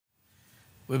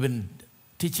We've been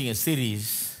teaching a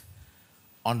series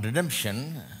on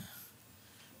redemption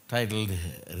titled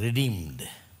Redeemed.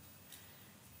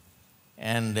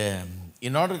 And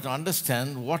in order to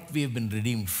understand what we have been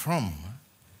redeemed from,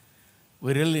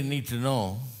 we really need to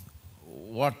know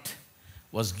what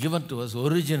was given to us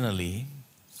originally.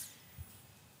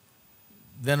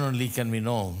 Then only can we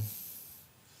know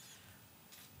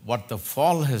what the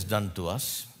fall has done to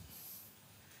us,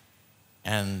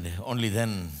 and only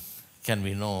then can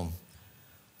we know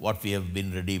what we have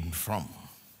been redeemed from.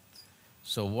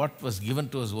 So what was given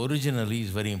to us originally is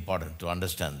very important to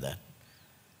understand that.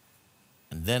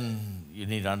 And then you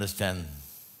need to understand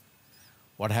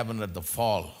what happened at the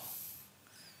fall.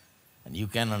 And you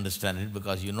can understand it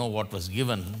because you know what was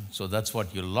given, so that's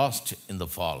what you lost in the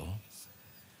fall.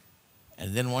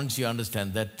 And then once you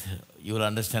understand that, you will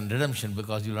understand redemption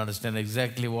because you will understand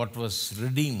exactly what was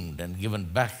redeemed and given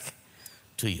back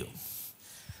to you.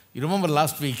 You remember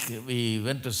last week we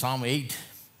went to Psalm 8,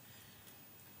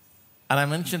 and I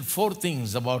mentioned 4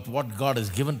 things about what God has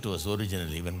given to us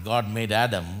originally. When God made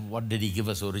Adam, what did He give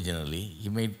us originally?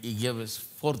 He gave us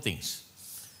 4 things.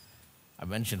 I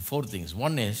mentioned 4 things.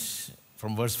 One is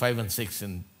from verse 5 and 6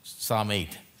 in Psalm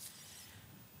 8.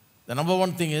 The number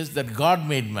 1 thing is that God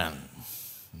made man.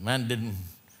 Man didn't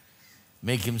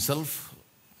make himself.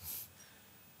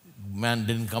 Man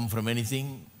didn't come from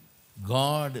anything.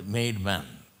 God made man.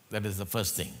 That is the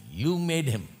first thing. You made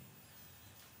him.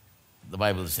 The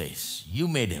Bible says, you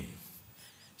made him.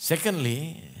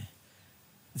 Secondly,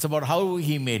 it's about how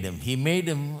He made him. He made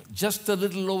him just a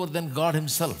little lower than God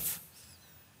Himself.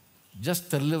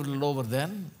 Just a little lower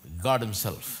than God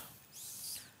Himself.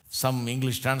 Some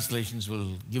English translations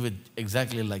will give it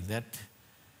exactly like that.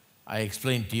 I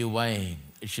explained to you why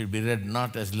it should be read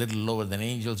not as little lower than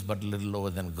angels, but a little lower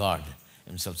than God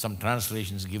Himself. Some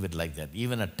translations give it like that.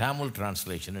 Even a Tamil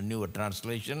translation, a newer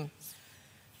translation,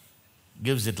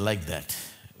 gives it like that.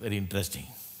 Very interesting.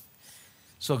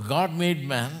 So God made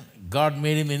man. God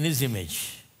made him in His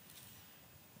image.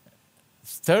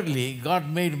 Thirdly, God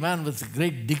made man with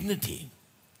great dignity.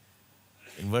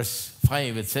 In verse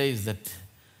 5 it says that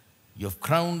you have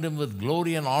crowned him with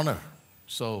glory and honor.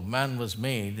 So man was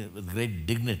made with great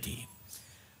dignity.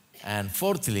 And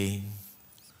fourthly,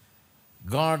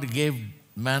 God gave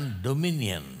man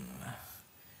dominion.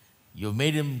 You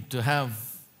made him to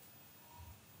have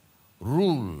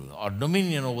rule or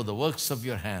dominion over the works of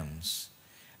your hands.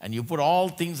 And you put all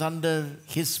things under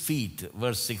His feet,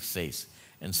 verse 6 says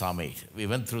in Psalm 8. We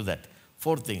went through that.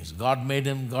 4 things. God made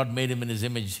him in His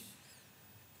image,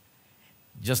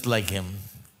 just like Him.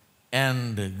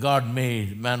 And God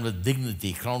made man with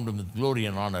dignity, crowned him with glory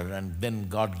and honor, and then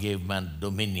God gave man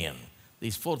dominion.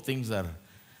 These 4 things are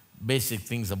basic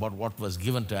things about what was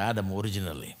given to Adam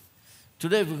originally.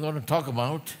 Today we're going to talk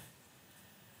about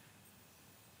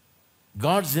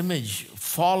God's image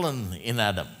fallen in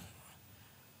Adam.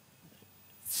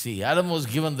 See, Adam was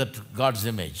given that God's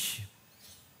image.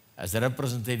 As a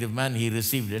representative man, he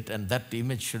received it, and that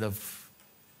image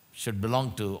should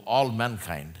belong to all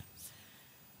mankind.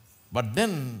 But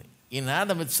then, in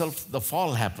Adam itself, the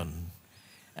fall happened.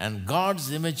 And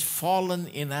God's image fallen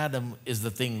in Adam is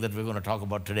the thing that we're going to talk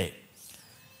about today.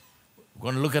 We're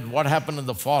going to look at what happened in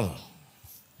the fall,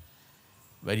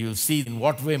 where you'll see in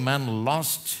what way man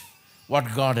lost what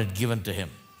God had given to him.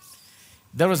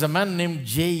 There was a man named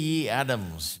J.E.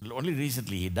 Adams. Only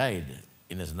recently he died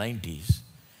in his 90s.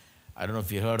 I don't know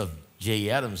if you heard of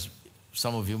J.E. Adams.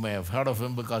 Some of you may have heard of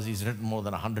him because he's written more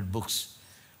than 100 books.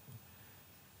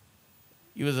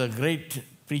 He was a great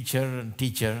preacher and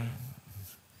teacher,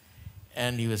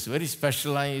 and he was very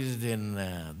specialized in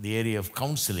the area of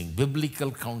counseling.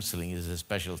 Biblical counseling is his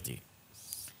specialty.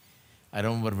 I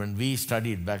remember when we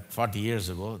studied back 40 years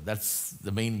ago, that's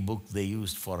the main book they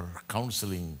used for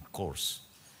counseling course.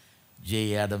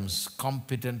 J. Adams'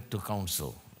 Competent to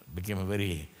Counsel. It became a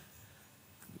very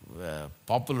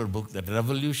popular book that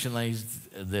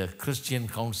revolutionized the Christian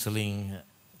counseling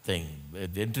thing.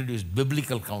 It introduced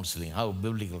biblical counseling, how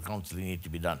biblical counseling needs to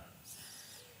be done.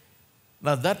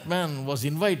 Now that man was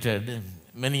invited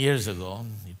many years ago.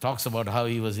 He talks about how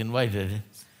he was invited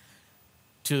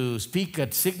to speak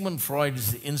at Sigmund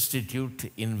Freud's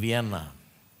institute in Vienna.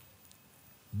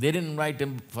 They didn't invite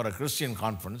him for a Christian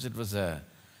conference. It was an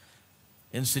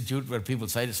institute where people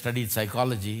studied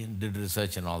psychology and did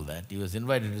research and all that. He was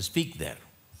invited to speak there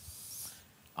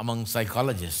among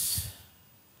psychologists.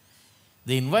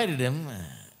 They invited him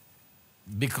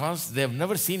because they have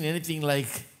never seen anything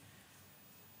like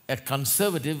a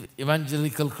conservative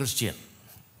evangelical Christian.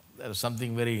 There was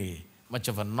something very much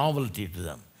of a novelty to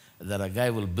them, that a guy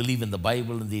will believe in the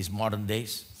Bible in these modern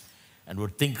days and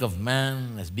would think of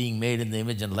man as being made in the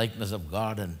image and likeness of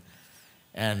God,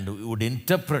 and would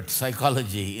interpret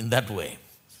psychology in that way.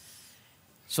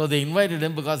 So they invited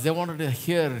him because they wanted to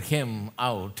hear him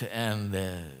out and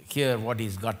hear what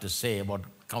he's got to say about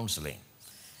counseling,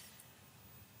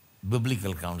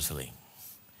 biblical counseling.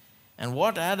 And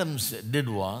what Adams did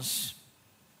was,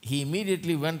 he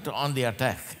immediately went on the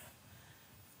attack.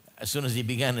 As soon as he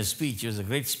began his speech, he was a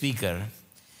great speaker,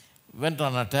 went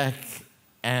on attack,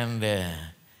 and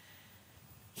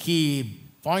he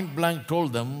point blank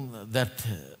told them that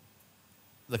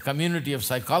the community of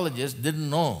psychologists didn't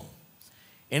know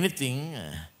anything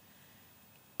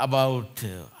about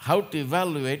how to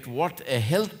evaluate what a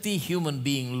healthy human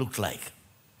being looked like.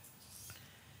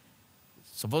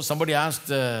 Suppose somebody asked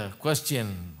the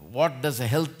question, what does a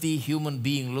healthy human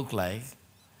being look like?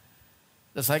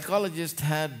 The psychologists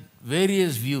had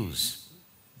various views.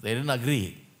 They didn't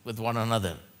agree with one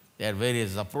another. They had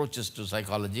various approaches to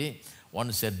psychology.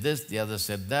 One said this, the other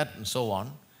said that, and so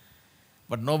on.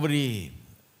 But nobody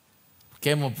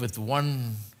came up with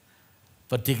one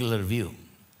particular view.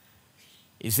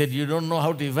 He said, you don't know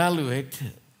how to evaluate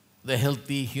the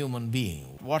healthy human being.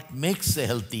 What makes a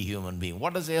healthy human being?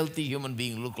 What does a healthy human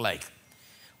being look like?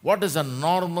 What does a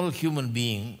normal human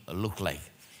being look like?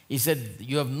 He said,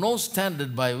 you have no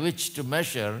standard by which to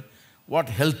measure what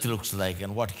health looks like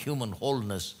and what human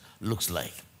wholeness looks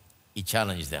like. He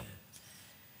challenged them.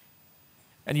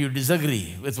 And you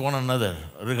disagree with one another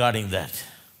regarding that.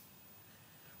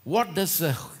 What does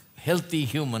a healthy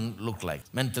human look like?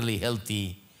 Mentally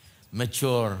healthy,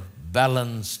 mature,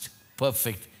 balanced,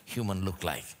 perfect human look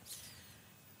like?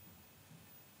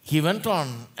 He went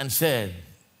on and said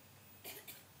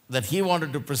that he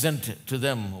wanted to present to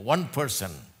them one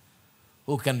person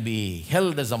who can be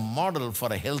held as a model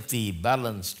for a healthy,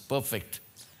 balanced, perfect,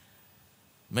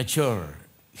 mature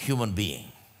human being.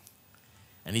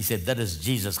 And he said, that is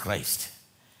Jesus Christ.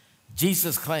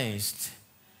 Jesus Christ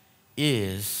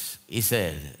is, he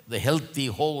said, the healthy,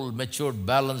 whole, matured,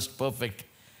 balanced, perfect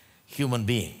human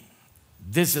being.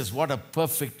 This is what a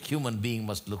perfect human being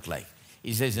must look like.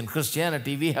 He says, in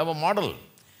Christianity, we have a model.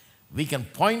 We can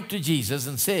point to Jesus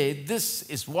and say, this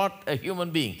is what a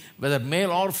human being, whether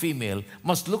male or female,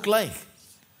 must look like.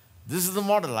 This is the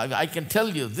model. I can tell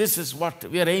you, this is what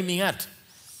we are aiming at.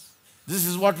 This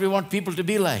is what we want people to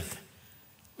be like.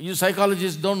 You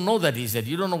psychologists don't know that, he said.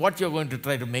 You don't know what you're going to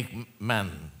try to make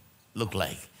man look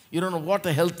like. You don't know what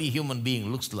a healthy human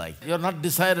being looks like. You're not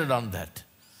decided on that.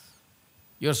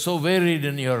 You're so varied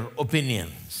in your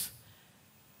opinions.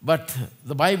 But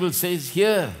the Bible says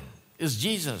here is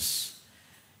Jesus.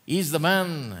 He's the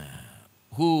man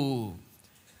who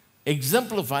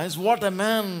exemplifies what a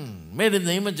man made in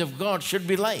the image of God should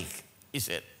be like, he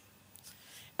said.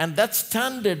 And that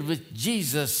standard which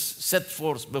Jesus set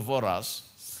forth before us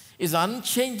is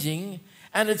unchanging,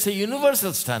 and it's a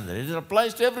universal standard. It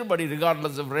applies to everybody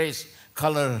regardless of race,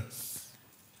 color,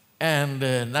 and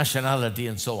nationality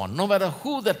and so on. No matter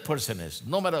who that person is,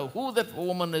 no matter who that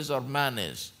woman is or man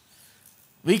is,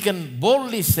 we can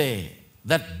boldly say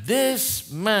that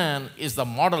this man is the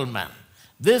model man.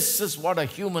 This is what a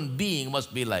human being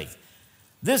must be like.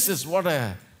 This is what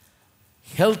a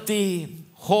healthy,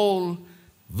 whole,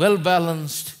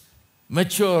 well-balanced,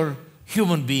 mature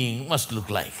human being must look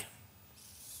like,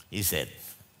 he said.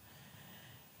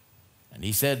 And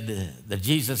he said that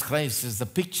Jesus Christ is the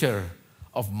picture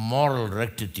of moral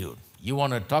rectitude. You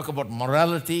want to talk about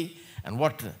morality and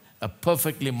what a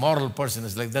perfectly moral person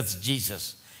is like, that's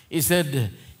Jesus. He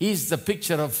said he's the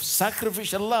picture of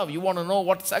sacrificial love. You want to know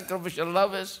what sacrificial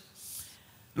love is?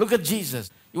 Look at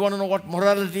Jesus. You want to know what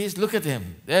morality is? Look at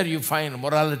him. There you find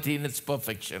morality in its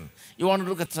perfection. You want to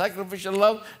look at sacrificial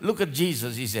love? Look at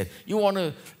Jesus, he said. You want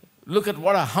to look at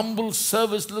what a humble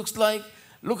service looks like?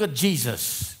 Look at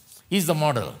Jesus. He's the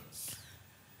model.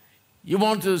 You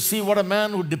want to see what a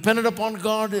man who depended upon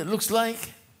God looks like?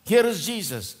 Here is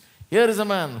Jesus. Here is a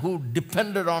man who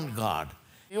depended on God.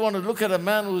 You want to look at a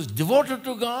man who is devoted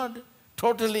to God,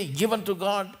 totally given to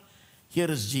God?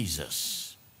 Here is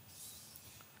Jesus.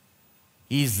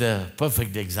 He is the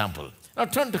perfect example. Now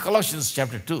turn to Colossians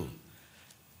chapter 2.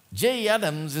 J.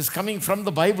 Adams is coming from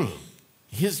the Bible.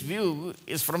 His view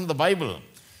is from the Bible.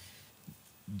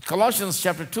 Colossians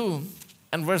chapter 2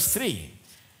 and verse 3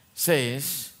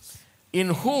 says, in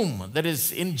whom, that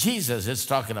is in Jesus it's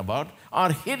talking about,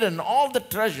 are hidden all the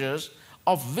treasures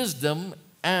of wisdom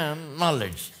and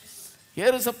knowledge.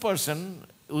 Here is a person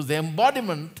who's the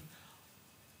embodiment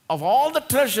of all the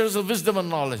treasures of wisdom and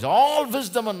knowledge. All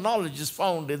wisdom and knowledge is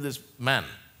found in this man.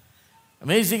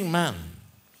 Amazing man.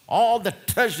 All the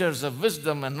treasures of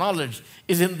wisdom and knowledge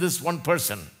is in this one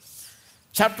person.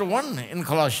 Chapter 1 in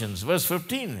Colossians, verse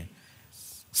 15,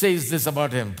 says this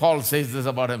about him. Paul says this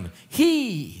about him.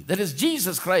 He, that is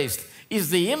Jesus Christ, is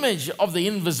the image of the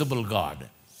invisible God.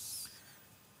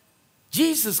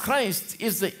 Jesus Christ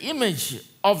is the image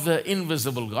of the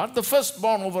invisible God, the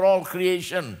firstborn over all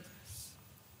creation.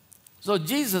 So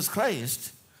Jesus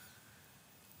Christ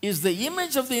is the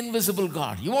image of the invisible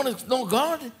God. You want to know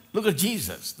God? Look at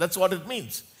Jesus. That's what it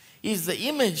means. He's the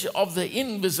image of the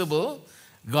invisible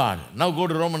God. Now go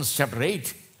to Romans chapter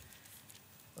 8.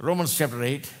 Romans chapter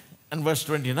 8 and verse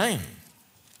 29.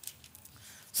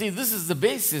 See, this is the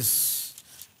basis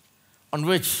on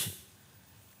which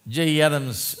J.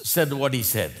 Adams said what he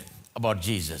said about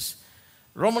Jesus.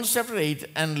 Romans chapter 8,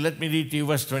 and let me read to you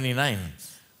verse 29.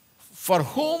 For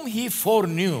whom he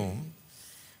foreknew,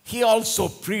 he also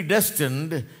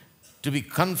predestined to be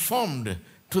conformed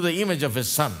to the image of his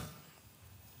Son.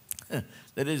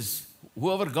 That is,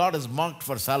 whoever God has marked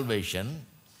for salvation,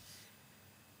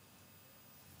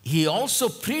 he also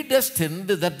predestined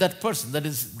that person. That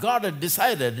is, God had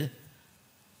decided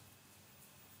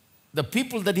the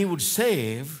people that he would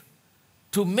save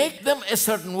to make them a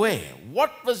certain way.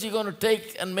 What was he going to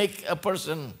take and make a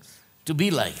person to be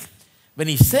like? When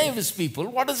he saves his people,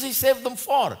 what does he save them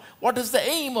for? What is the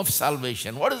aim of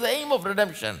salvation? What is the aim of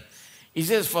redemption? He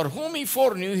says, for whom he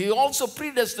foreknew, he also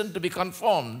predestined to be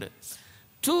conformed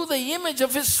to the image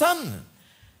of his Son.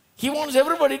 He wants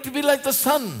everybody to be like the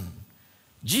Son,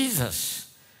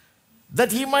 Jesus,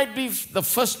 that he might be the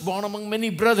firstborn among many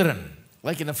brethren.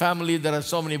 Like in a family, there are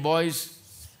so many boys,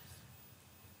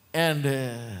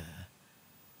 and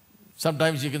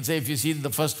sometimes you can say if you've seen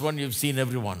the first one, you've seen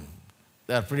everyone.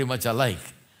 They are pretty much alike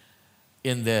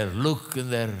in their look, in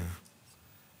their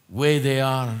way they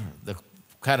are, the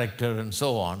character, and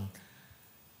so on.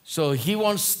 So he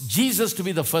wants Jesus to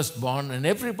be the firstborn, and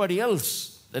everybody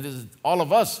else, that is all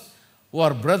of us who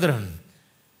are brethren,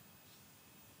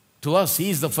 to us, he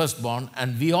is the firstborn,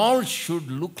 and we all should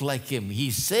look like him.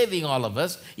 He's saving all of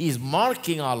us. He's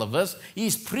marking all of us.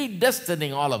 He's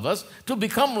predestining all of us to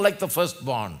become like the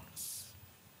firstborn.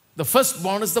 The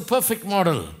firstborn is the perfect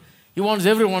model. He wants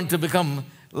everyone to become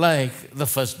like the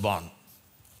firstborn.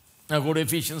 Now go to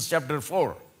Ephesians chapter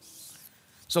 4.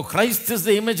 So Christ is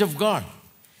the image of God.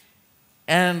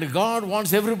 And God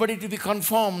wants everybody to be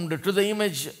conformed to the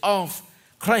image of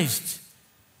Christ,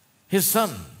 his Son.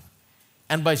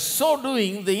 And by so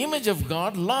doing, the image of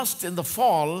God lost in the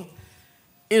fall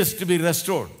is to be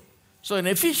restored. So in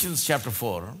Ephesians chapter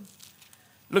 4,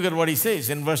 look at what he says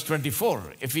in verse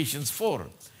 24, Ephesians 4,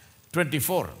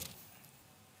 24.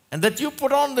 And that you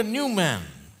put on the new man,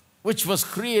 which was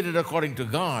created according to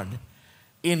God,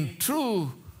 in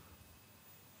true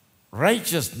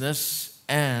righteousness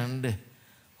and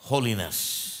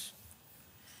holiness.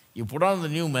 You put on the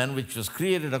new man, which was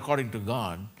created according to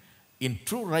God, in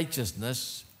true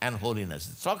righteousness and holiness.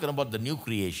 It's talking about the new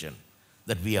creation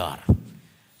that we are.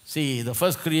 See, the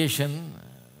first creation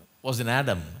was in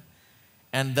Adam,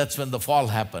 and that's when the fall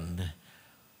happened,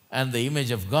 and the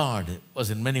image of God was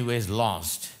in many ways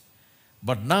lost.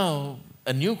 But now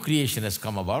a new creation has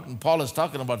come about, and Paul is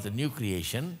talking about the new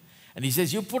creation, and he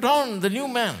says, you put on the new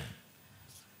man.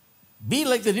 Be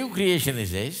like the new creation, he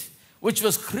says, which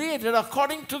was created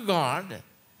according to God,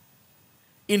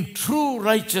 in true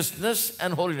righteousness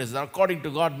and holiness. According to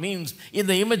God means in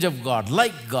the image of God,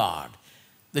 like God.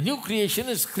 The new creation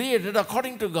is created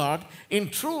according to God in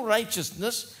true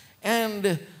righteousness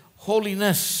and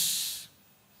holiness.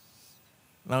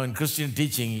 Now in Christian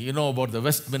teaching, you know about the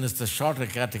Westminster Shorter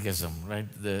Catechism, right?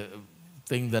 The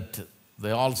thing that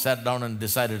they all sat down and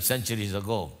decided centuries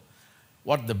ago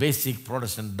what the basic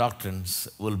Protestant doctrines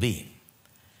will be.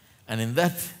 And in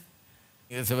that,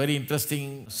 it's a very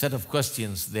interesting set of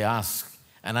questions they ask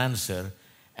and answer,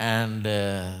 and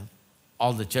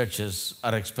all the churches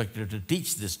are expected to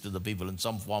teach this to the people in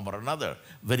some form or another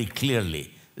very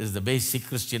clearly. This is the basic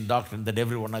Christian doctrine that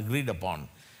everyone agreed upon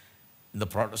in the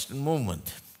Protestant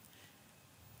movement.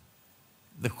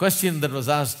 The question that was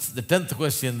asked, the 10th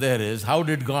question there is, how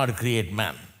did God create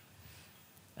man?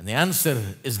 And the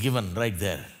answer is given right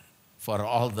there for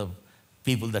all the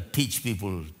people that teach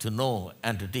people to know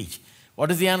and to teach. What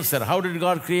is the answer? How did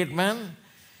God create man?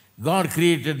 God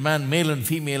created man, male and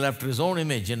female, after his own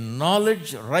image, in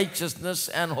knowledge, righteousness,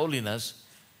 and holiness,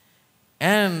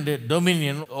 and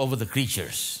dominion over the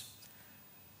creatures.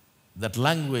 That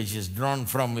language is drawn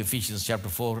from Ephesians chapter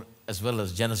 4 as well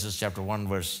as Genesis chapter 1,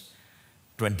 verse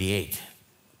 28.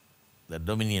 The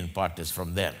dominion part is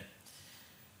from there.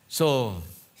 So,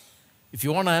 if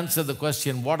you want to answer the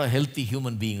question, what a healthy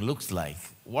human being looks like,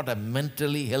 what a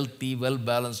mentally healthy,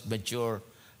 well-balanced, mature,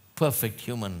 perfect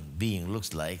human being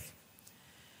looks like,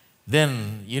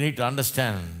 then you need to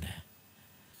understand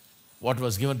what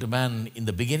was given to man in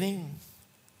the beginning.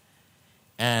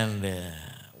 And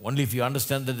only if you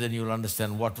understand that, then you will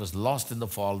understand what was lost in the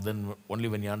fall. Then only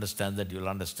when you understand that, you will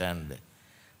understand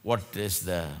what is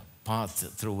the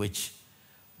path through which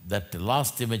that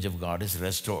lost image of God is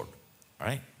restored. All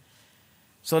right?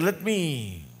 So let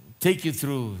me take you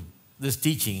through this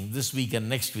teaching this week and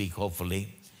next week, hopefully,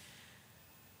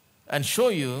 and show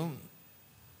you,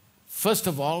 first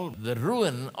of all, the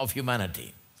ruin of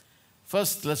humanity.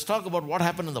 First, let's talk about what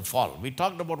happened in the fall. We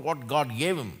talked about what God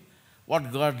gave him,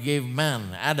 what God gave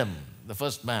man, Adam, the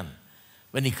first man,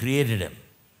 when he created him.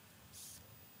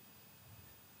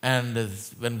 And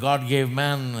when God gave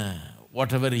man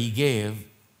whatever he gave,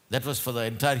 that was for the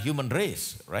entire human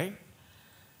race, right?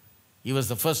 He was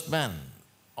the first man.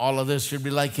 All others should be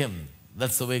like him.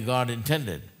 That's the way God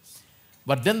intended.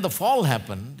 But then the fall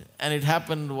happened, and it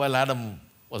happened while Adam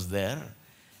was there.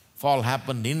 Fall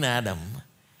happened in Adam.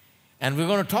 And we're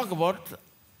going to talk about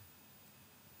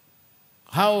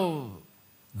how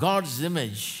God's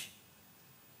image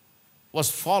was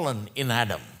fallen in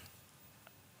Adam.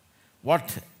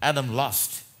 What Adam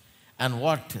lost and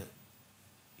what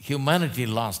humanity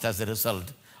lost as a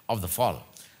result of the fall.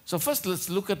 So first let's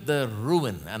look at the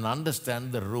ruin and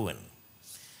understand the ruin.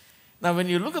 Now when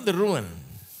you look at the ruin,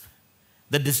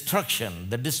 the destruction,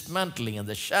 the dismantling and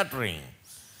the shattering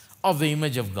of the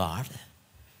image of God,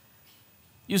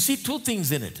 you see two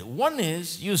things in it. One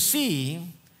is you see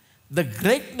the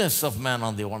greatness of man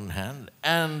on the one hand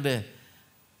and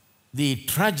the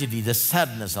tragedy, the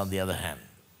sadness on the other hand.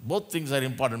 Both things are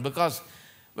important because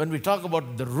when we talk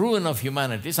about the ruin of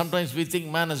humanity, sometimes we think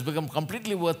man has become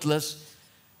completely worthless.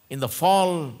 In the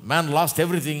fall, man lost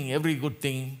everything, every good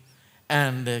thing,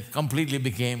 and completely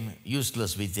became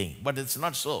useless, we think. But it's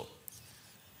not so.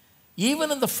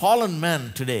 Even in the fallen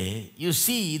man today, you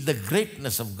see the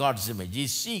greatness of God's image. You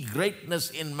see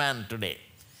greatness in man today.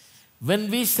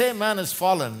 When we say man is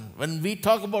fallen, when we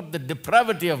talk about the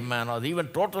depravity of man or even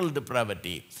total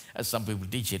depravity, as some people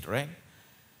teach it, right?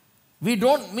 We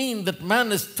don't mean that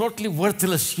man is totally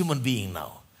worthless human being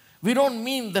now. We don't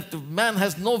mean that man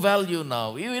has no value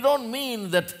now. We don't mean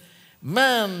that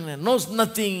man knows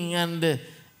nothing and,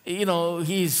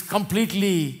 he's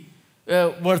completely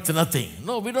worth nothing.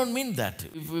 No, we don't mean that.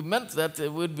 If we meant that, we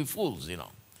would be fools,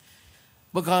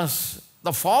 Because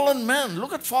the fallen man,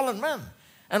 look at fallen man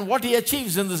and what he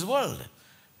achieves in this world.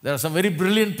 There are some very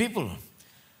brilliant people.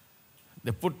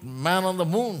 They put man on the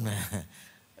moon.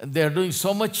 They are doing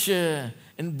so much in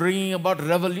bringing about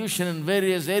revolution in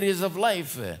various areas of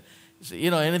life.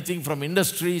 Anything from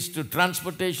industries to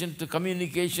transportation to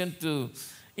communication to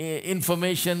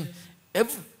information.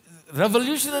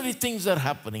 Revolutionary things are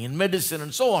happening in medicine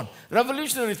and so on.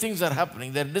 Revolutionary things are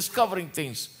happening. They're discovering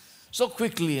things so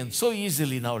quickly and so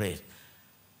easily nowadays.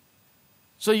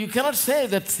 So you cannot say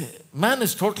that man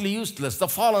is totally useless. The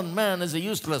fallen man is a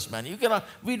useless man.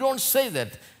 We don't say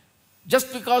that.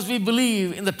 Just because we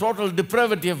believe in the total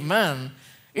depravity of man,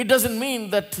 it doesn't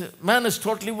mean that man is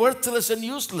totally worthless and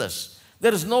useless.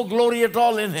 There is no glory at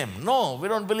all in him. No, we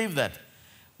don't believe that.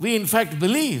 We in fact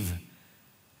believe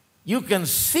you can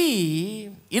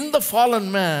see in the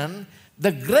fallen man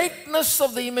the greatness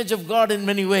of the image of God in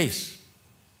many ways.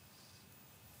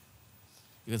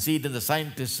 You can see it in the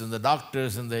scientists and the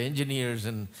doctors and the engineers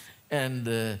and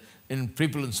in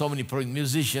people in so many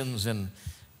musicians, and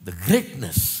the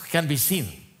greatness can be seen.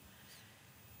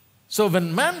 So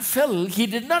when man fell, he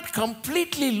did not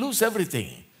completely lose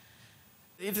everything.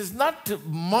 It is not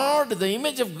marred, the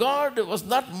image of God was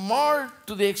not marred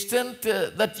to the extent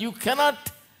that you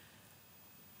cannot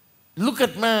look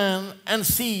at man and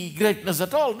see greatness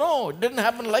at all. No, it didn't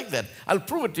happen like that. I'll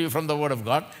prove it to you from the Word of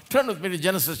God. Turn with me to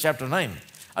Genesis chapter 9.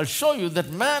 I'll show you that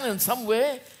man in some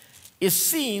way is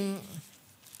seen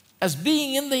as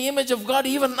being in the image of God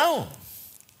even now.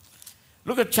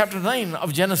 Look at chapter 9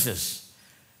 of Genesis.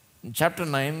 In chapter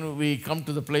 9, we come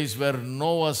to the place where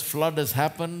Noah's flood has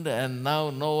happened, and now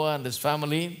Noah and his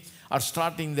family are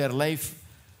starting their life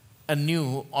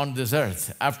anew on this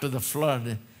earth. After the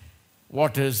flood,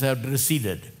 waters have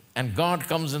receded, and God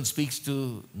comes and speaks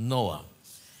to Noah.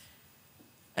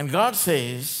 And God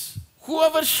says,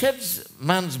 whoever sheds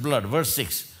man's blood, verse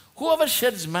 6, whoever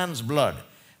sheds man's blood,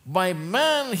 by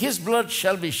man his blood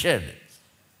shall be shed.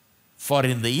 For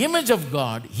in the image of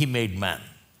God he made man.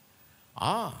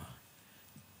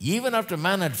 Even after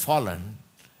man had fallen,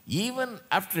 even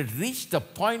after it reached the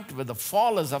point where the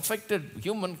fall has affected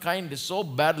humankind so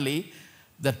badly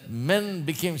that men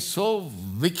became so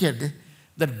wicked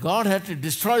that God had to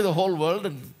destroy the whole world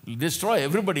and destroy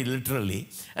everybody literally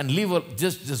and leave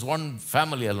just this one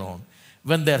family alone.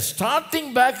 when they're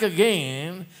starting back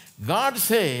again, God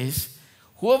says,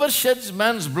 whoever sheds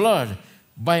man's blood,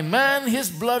 by man his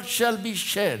blood shall be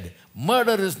shed.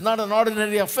 Murder is not an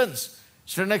ordinary offense.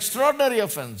 It's an extraordinary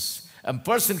offense. A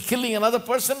person killing another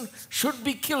person should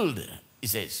be killed, he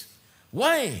says.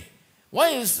 Why? Why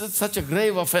is it such a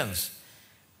grave offense?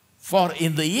 For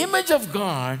in the image of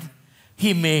God,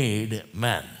 he made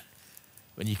man.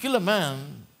 When you kill a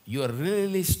man, you are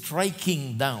really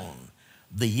striking down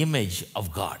the image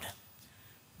of God.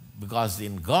 Because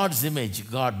in God's image,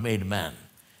 God made man.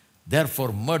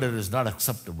 Therefore, murder is not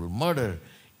acceptable. Murder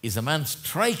is a man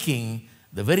striking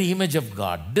the very image of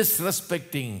God,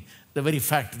 disrespecting the very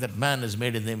fact that man is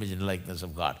made in the image and likeness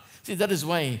of God. See, that is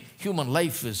why human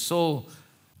life is so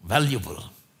valuable.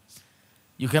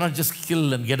 You cannot just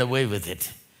kill and get away with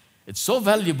it. It's so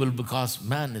valuable because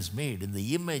man is made in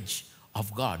the image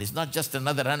of God. It's not just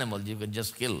another animal you can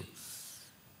just kill.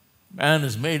 Man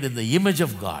is made in the image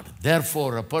of God.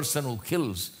 Therefore, a person who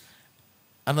kills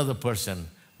another person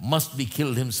must be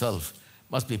killed himself,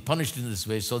 must be punished in this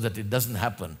way so that it doesn't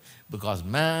happen, because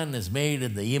man is made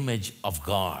in the image of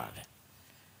God.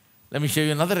 Let me show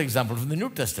you another example from the New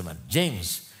Testament.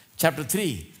 James chapter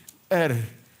 3, where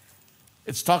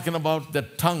it's talking about the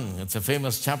tongue. It's a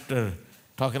famous chapter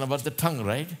talking about the tongue,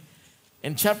 right?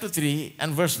 In chapter 3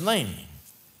 and verse 9.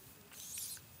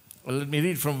 Well, let me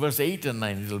read from verse 8 and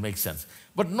 9. It will make sense.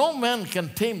 But no man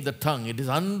can tame the tongue. It is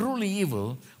unruly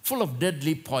evil, full of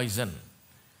deadly poison.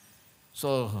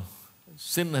 So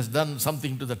sin has done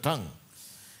something to the tongue.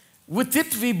 With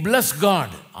it we bless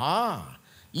God.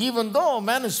 Even though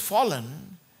man is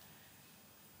fallen,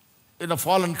 in a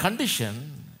fallen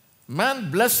condition, man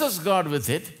blesses God with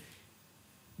it.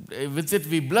 With it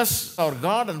we bless our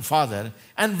God and Father,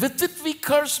 and with it we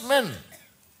curse men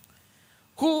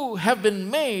who have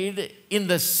been made in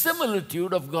the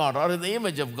similitude of God, or in the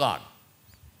image of God.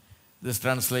 This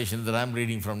translation that I'm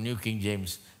reading from New King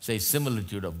James says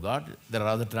similitude of God. There are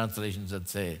other translations that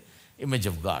say image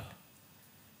of God.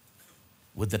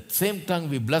 With the same tongue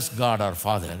we bless God our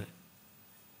Father,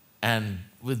 and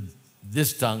with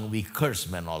this tongue we curse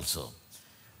men also,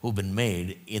 who've been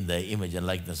made in the image and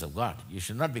likeness of God. You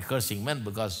should not be cursing men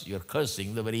because you're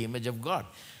cursing the very image of God.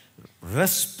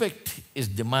 Respect is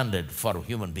demanded for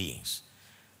human beings.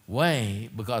 Why?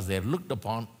 Because they are looked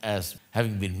upon as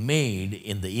having been made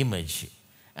in the image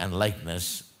and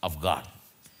likeness of God.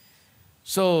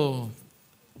 So,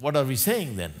 what are we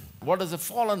saying then? What does a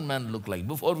fallen man look like?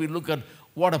 Before we look at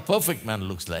what a perfect man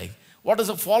looks like, what does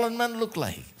a fallen man look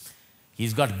like?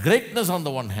 He's got greatness on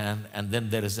the one hand, and then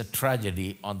there is a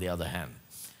tragedy on the other hand.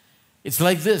 It's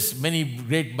like this. Many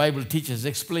great Bible teachers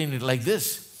explain it like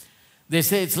this. They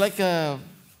say it's like a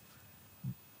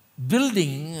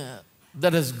building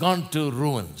that has gone to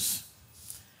ruins,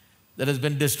 that has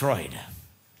been destroyed.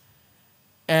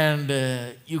 And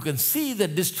you can see the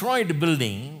destroyed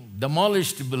building,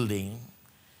 demolished building,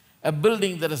 a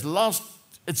building that has lost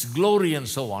its glory and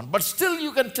so on. But still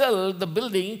you can tell the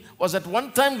building was at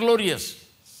one time glorious.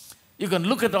 You can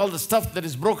look at all the stuff that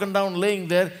is broken down laying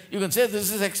there. You can say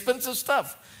this is expensive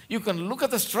stuff. You can look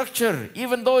at the structure,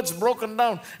 even though it's broken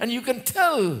down, and you can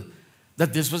tell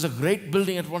that this was a great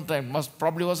building at one time.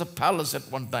 Probably was a palace at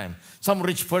one time. Some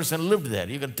rich person lived there.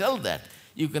 You can tell that.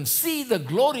 You can see the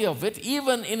glory of it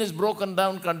even in its broken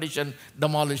down condition,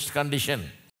 demolished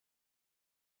condition.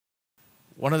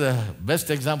 One of the best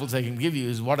examples I can give you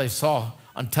is what I saw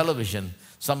on television.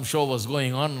 Some show was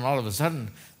going on, and all of a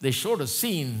sudden they showed a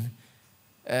scene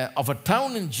of a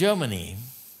town in Germany.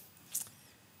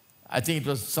 I think it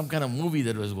was some kind of movie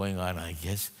that was going on, I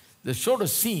guess. They showed a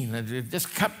scene, and it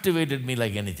just captivated me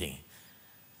like anything.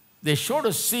 They showed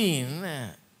a scene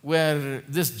where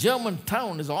this German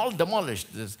town is all demolished.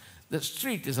 The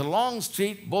street is a long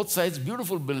street, both sides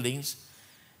beautiful buildings,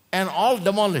 and all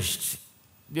demolished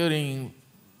during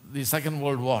the Second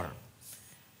World War.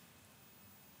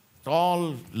 It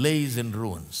all lays in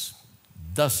ruins,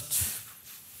 dust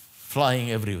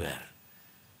flying everywhere.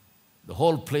 The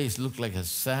whole place looked like a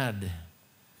sad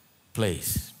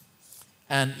place.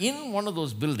 And in one of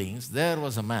those buildings, there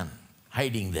was a man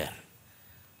hiding there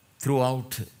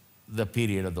throughout the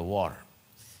period of the war.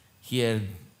 He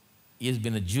has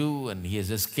been a Jew, and he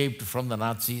has escaped from the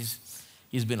Nazis.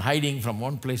 He's been hiding from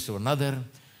one place to another.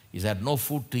 He's had no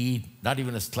food to eat, not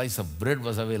even a slice of bread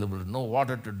was available, no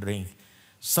water to drink.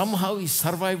 Somehow he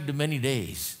survived many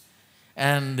days.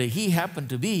 And he happened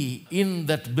to be in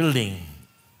that building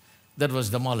that was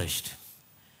demolished.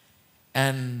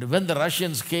 And when the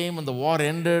Russians came and the war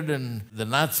ended and the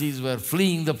Nazis were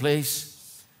fleeing the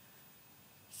place,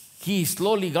 he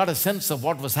slowly got a sense of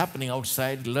what was happening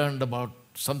outside, learned about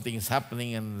something is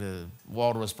happening and the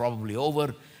war was probably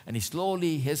over, and he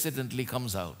slowly, hesitantly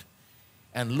comes out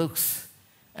and looks,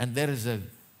 and there is a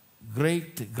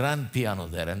great grand piano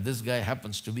there, and this guy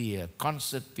happens to be a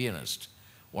concert pianist,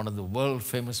 one of the world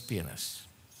famous pianists.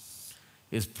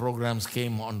 His programs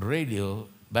came on radio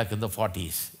back in the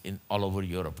 40s all over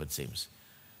Europe, it seems.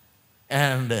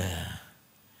 And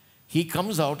he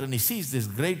comes out and he sees this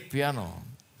great piano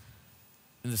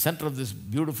in the center of this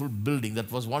beautiful building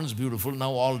that was once beautiful,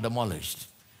 now all demolished.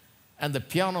 And the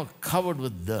piano covered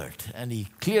with dirt, and he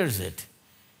clears it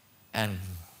and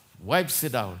wipes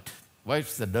it out,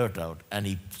 wipes the dirt out, and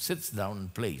he sits down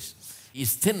and plays.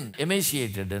 He's thin,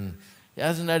 emaciated, and he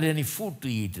hasn't had any food to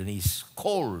eat, and he's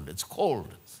cold, it's cold.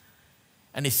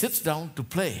 And he sits down to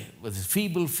play with his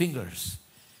feeble fingers.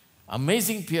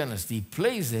 Amazing pianist, he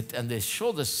plays it, and they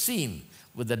show the scene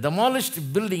with the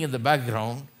demolished building in the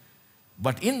background,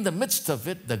 but in the midst of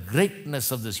it, the greatness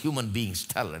of this human being's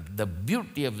talent, the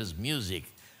beauty of his music,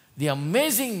 the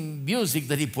amazing music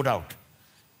that he put out,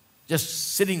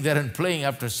 just sitting there and playing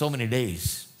after so many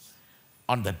days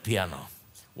on that piano.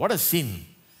 What a scene.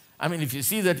 I mean, if you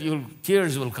see that,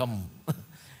 tears will come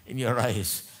in your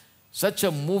eyes. Such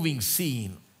a moving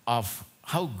scene of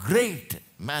how great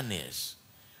man is.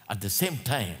 At the same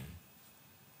time,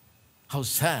 how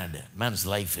sad man's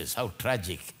life is, how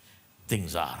tragic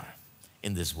things are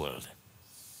in this world.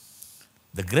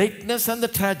 The greatness and the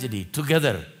tragedy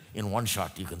together in one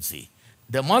shot, you can see.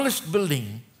 Demolished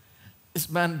building, this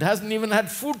man hasn't even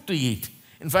had food to eat.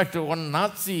 In fact, one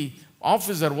Nazi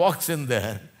officer walks in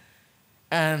there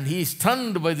and he's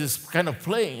stunned by this kind of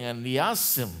playing, and he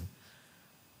asks him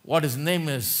what his name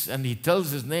is, and he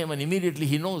tells his name, and immediately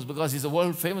he knows because he's a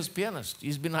world famous pianist.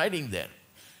 He's been hiding there.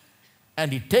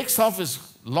 And he takes off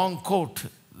his long coat,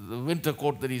 the winter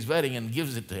coat that he's wearing, and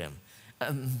gives it to him,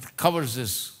 and covers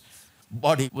his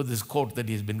body with his coat that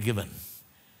he's been given.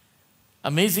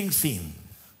 Amazing scene.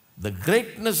 The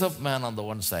greatness of man on the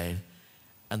one side,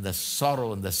 and the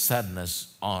sorrow and the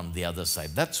sadness on the other side.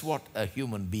 That's what a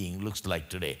human being looks like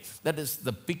today. That is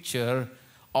the picture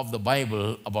of the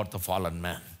Bible about the fallen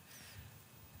man.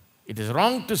 It is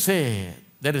wrong to say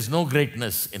there is no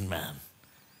greatness in man.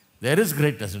 There is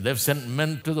greatness. They've sent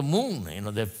men to the moon.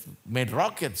 They've made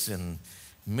rockets and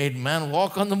made man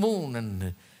walk on the moon,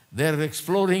 and they're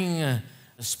exploring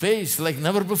space like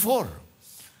never before.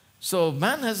 So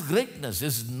man has greatness.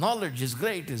 His knowledge is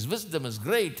great. His wisdom is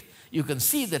great. You can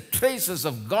see the traces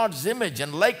of God's image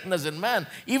and likeness in man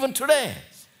even today.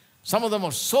 Some of them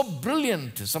are so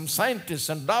brilliant, some scientists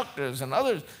and doctors and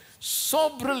others,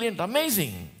 so brilliant,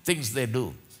 amazing things they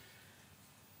do.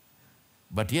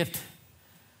 But yet,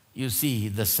 you see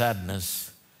the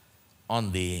sadness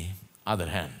on the other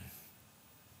hand.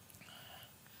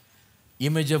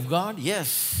 Image of God,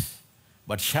 yes,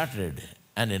 but shattered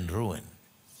and in ruin.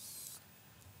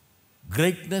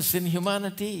 Greatness in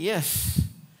humanity, yes,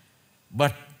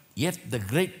 but yet the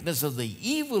greatness of the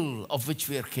evil of which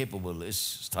we are capable is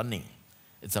stunning.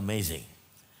 It's amazing.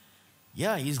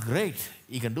 Yeah, he's great.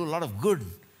 He can do a lot of good.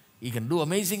 He can do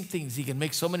amazing things. He can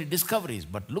make so many discoveries.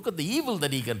 But look at the evil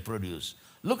that he can produce.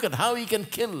 Look at how he can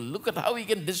kill. Look at how he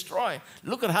can destroy.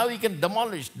 Look at how he can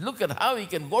demolish. Look at how he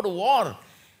can go to war.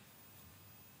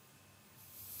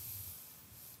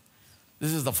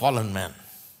 This is the fallen man.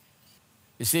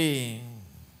 You see,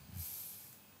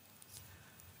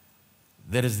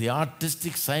 there is the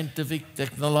artistic, scientific,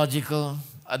 technological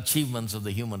achievements of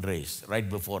the human race right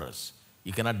before us.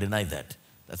 You cannot deny that.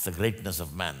 That's the greatness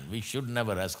of man. We should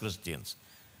never, as Christians,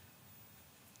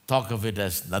 talk of it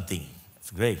as nothing.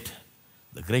 It's great.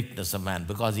 The greatness of man,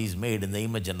 because he's made in the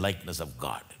image and likeness of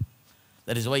God.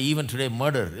 That is why even today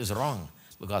murder is wrong,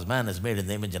 because man is made in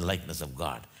the image and likeness of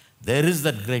God. There is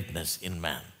that greatness in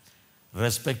man.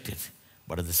 Respect it.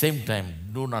 But at the same time,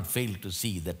 do not fail to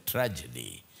see the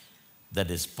tragedy that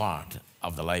is part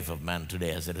of the life of man today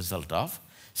as a result of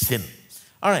sin.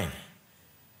 All right.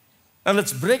 Now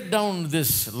let's break down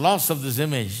this loss of this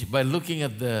image by looking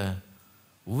at the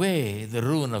way the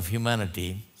ruin of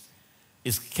humanity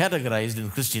is categorized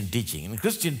in Christian teaching. In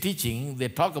Christian teaching, they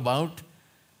talk about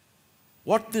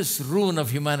what this ruin of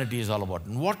humanity is all about.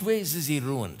 In what ways is he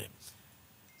ruined?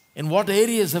 In what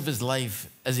areas of his life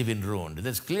has he been ruined?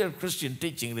 There's clear Christian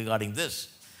teaching regarding this.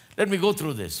 Let me go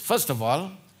through this. First of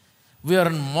all, we are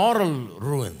in moral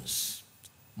ruins.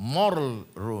 Moral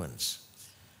ruins.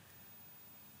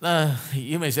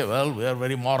 You may say, well, we are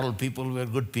very moral people, we are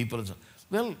good people.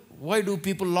 Well, why do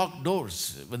people lock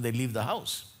doors when they leave the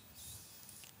house?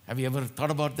 Have you ever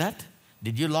thought about that?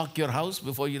 Did you lock your house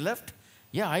before you left?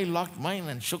 Yeah, I locked mine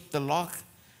and shook the lock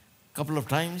a couple of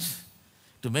times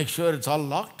to make sure it's all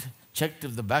locked. checked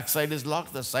if the backside is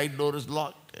locked, the side door is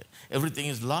locked, everything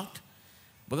is locked.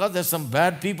 Because there's some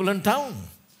bad people in town.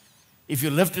 If you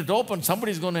left it open,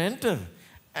 somebody's going to enter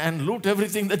and loot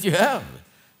everything that you have.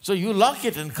 So you lock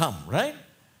it and come, right?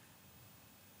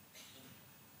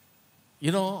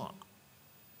 You know,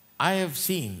 I have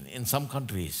seen in some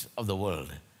countries of the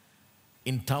world,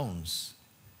 in towns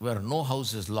where no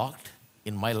house is locked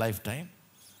in my lifetime.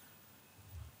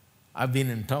 I've been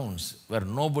in towns where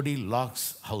nobody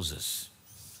locks houses.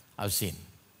 I've seen.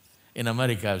 In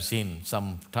America, I've seen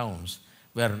some towns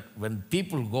where when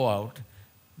people go out,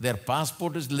 their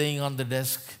passport is laying on the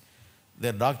desk,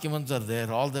 their documents are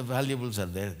there, all the valuables are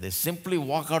there. They simply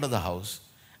walk out of the house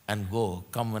and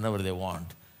come whenever they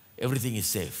want. Everything is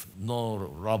safe. No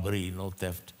robbery, no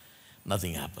theft,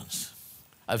 nothing happens.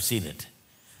 I've seen it.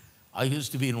 I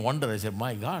used to be in wonder. I said,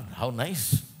 my God, how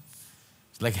nice.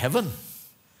 It's like heaven.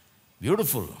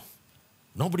 Beautiful.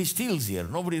 Nobody steals here.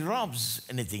 Nobody robs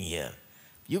anything here.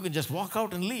 You can just walk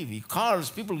out and leave. Cars,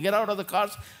 people get out of the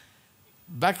cars.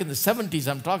 Back in the 70s,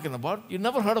 I'm talking about, you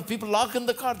never heard of people lock in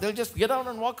the car. They'll just get out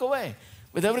and walk away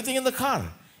with everything in the car.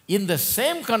 In the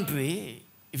same country,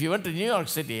 if you went to New York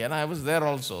City, and I was there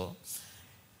also,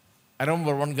 I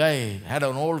remember one guy had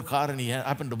an old car and he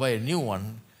happened to buy a new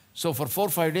one. So for 4 or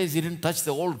 5 days, he didn't touch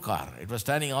the old car. It was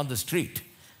standing on the street,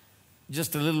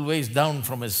 just a little ways down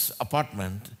from his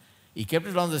apartment. He kept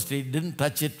it on the street, didn't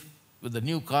touch it. With the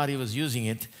new car, he was using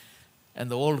it,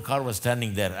 and the old car was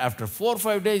standing there. After 4 or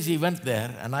 5 days, he went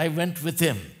there, and I went with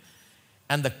him.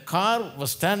 And the car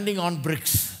was standing on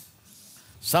bricks.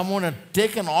 Someone had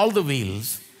taken all the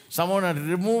wheels. Someone had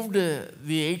removed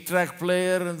the 8-track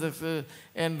player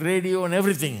and radio and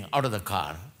everything out of the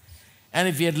car. And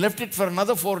if he had left it for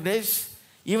another 4 days,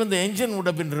 even the engine would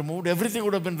have been removed. Everything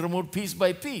would have been removed piece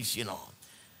by piece, you know.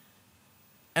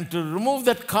 And to remove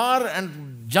that car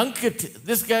and junk it,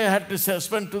 this guy had to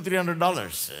spend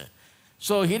 $200-300.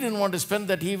 So he didn't want to spend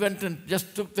that. He went and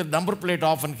just took the number plate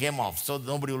off and came off, so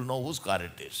nobody will know whose car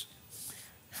it is.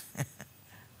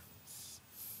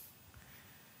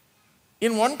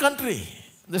 In one country,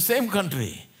 the same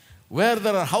country, where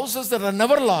there are houses that are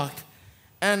never locked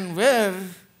and where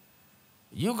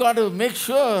you got to make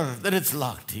sure that it's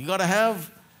locked. You got to have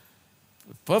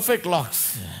perfect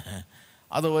locks.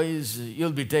 Otherwise,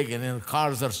 you'll be taken and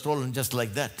cars are stolen just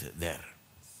like that there.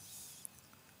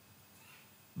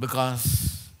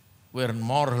 Because we're in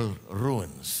moral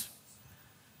ruins.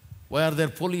 Why are there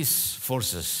police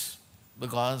forces?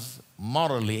 Because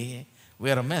morally,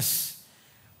 we're a mess.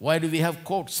 Why do we have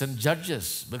courts and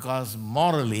judges? Because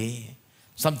morally,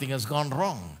 something has gone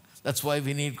wrong. That's why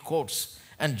we need courts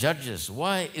and judges.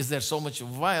 Why is there so much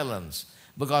violence?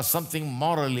 Because something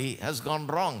morally has gone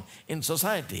wrong in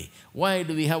society. Why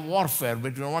do we have warfare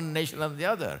between one nation and the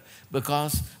other?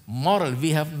 Because we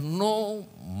have no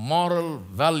moral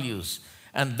values.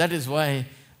 And that is why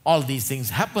all these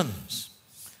things happen.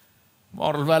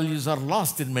 Moral values are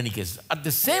lost in many cases. At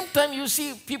the same time, you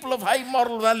see people of high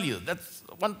moral value. That's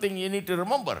one thing you need to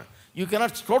remember. You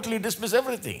cannot totally dismiss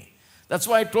everything. That's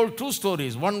why I told 2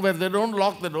 stories. One where they don't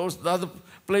lock the doors, the other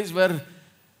place where,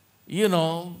 you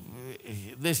know,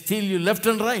 they steal you left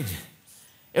and right,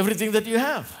 everything that you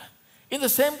have. In the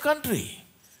same country.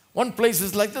 One place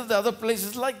is like that, the other place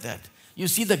is like that. You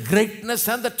see the greatness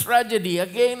and the tragedy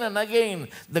again and again.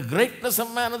 The greatness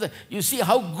of man. You see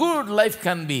how good life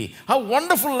can be, how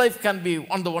wonderful life can be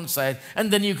on the one side,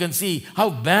 and then you can see how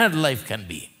bad life can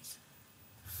be.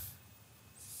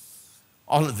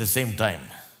 All at the same time.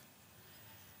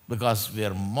 Because we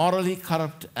are morally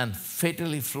corrupt and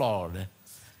fatally flawed,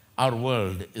 our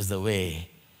world is the way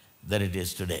that it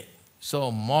is today.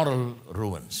 So, moral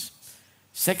ruins.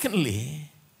 Secondly,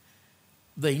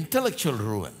 the intellectual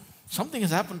ruin. Something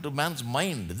has happened to man's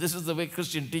mind. This is the way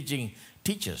Christian teaching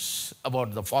teaches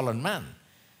about the fallen man.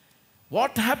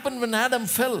 What happened when Adam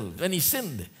fell, when he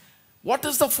sinned? What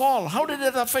is the fall? How did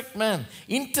it affect man?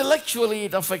 Intellectually,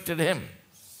 it affected him.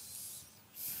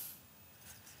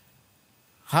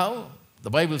 How? The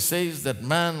Bible says that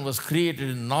man was created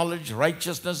in knowledge,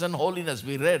 righteousness, and holiness.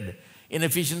 We read in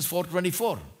Ephesians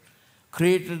 4:24.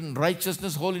 Created in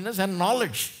righteousness, holiness, and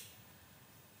knowledge.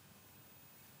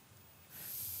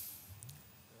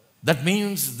 That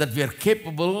means that we are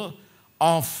capable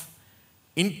of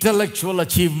intellectual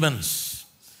achievements.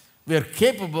 We are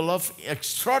capable of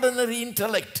extraordinary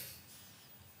intellect.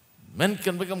 Men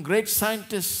can become great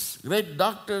scientists, great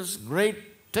doctors,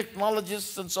 great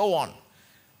technologists, and so on.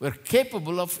 We're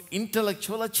capable of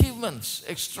intellectual achievements,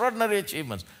 extraordinary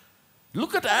achievements.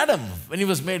 Look at Adam when he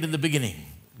was made in the beginning.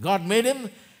 God made him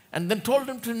and then told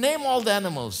him to name all the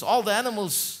animals. All the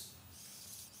animals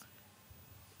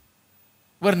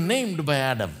were named by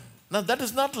Adam. Now, that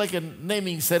is not like a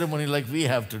naming ceremony like we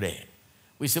have today.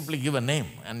 We simply give a name,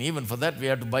 and even for that, we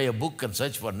have to buy a book and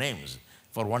search for names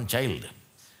for one child.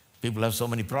 People have so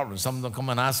many problems. Some of them come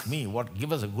and ask me,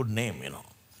 give us a good name,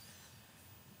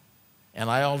 And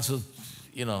I also,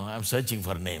 I'm searching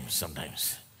for names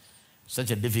sometimes.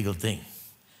 Such a difficult thing.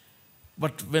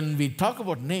 But when we talk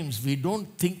about names, we don't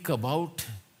think about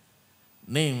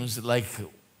names like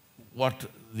what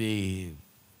the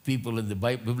people in the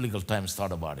biblical times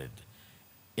thought about it.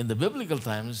 In the biblical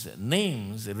times,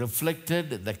 names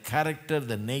reflected the character,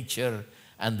 the nature,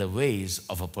 and the ways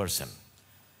of a person.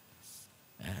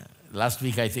 Last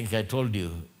week, I think I told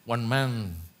you, one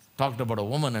man talked about a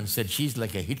woman and said, she's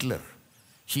like a Hitler.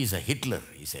 She's a Hitler,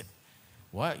 he said.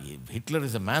 Why? Hitler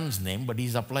is a man's name, but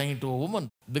he's applying it to a woman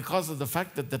because of the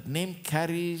fact that that name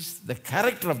carries the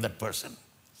character of that person.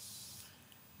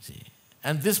 See?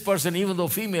 And this person, even though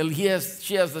female,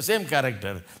 she has the same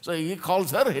character. So he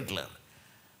calls her Hitler.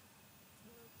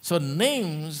 So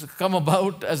names come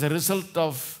about as a result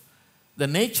of the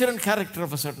nature and character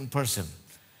of a certain person.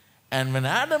 And when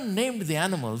Adam named the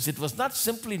animals, it was not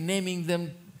simply naming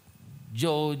them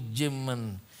Joe, Jim,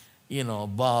 and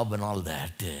Bob and all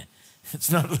that.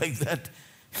 It's not like that.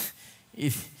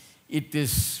 It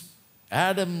is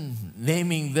Adam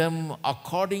naming them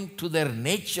according to their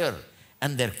nature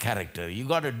and their character. You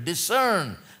got to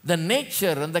discern the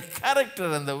nature and the character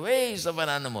and the ways of an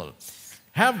animal.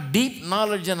 Have deep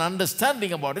knowledge and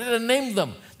understanding about it and name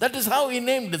them. That is how he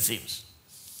named, it seems.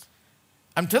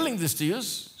 I'm telling this to you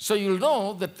so you'll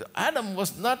know that Adam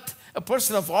was not a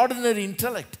person of ordinary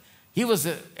intellect. He was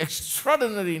an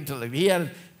extraordinary intellect. He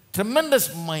had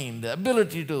tremendous mind,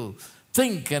 ability to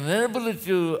think and an ability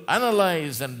to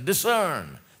analyze and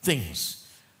discern things.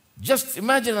 Just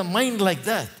imagine a mind like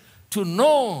that, to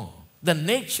know the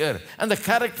nature and the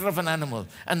character of an animal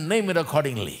and name it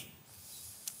accordingly.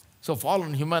 So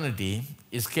fallen humanity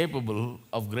is capable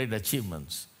of great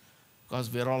achievements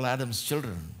because we are all Adam's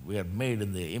children. We are made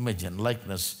in the image and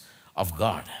likeness of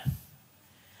God.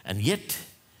 And yet,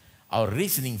 our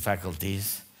reasoning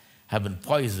faculties have been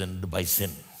poisoned by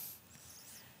sin.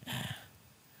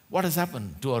 What has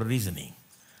happened to our reasoning?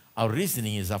 Our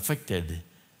reasoning is affected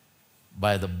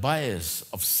by the bias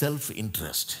of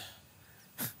self-interest.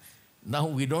 Now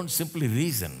we don't simply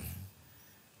reason.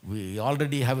 We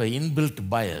already have an inbuilt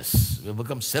bias. We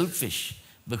become selfish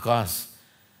because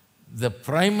the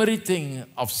primary thing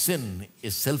of sin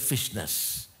is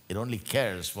selfishness. It only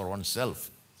cares for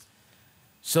oneself.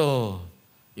 So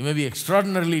you may be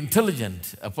extraordinarily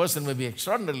intelligent. A person may be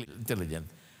extraordinarily intelligent,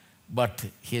 but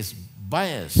his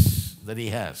bias that he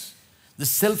has, the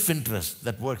self-interest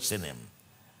that works in him,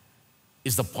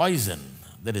 is the poison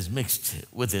that is mixed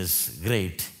with his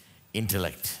great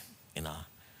intellect.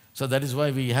 So that is why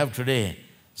we have today,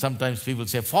 sometimes people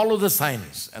say, follow the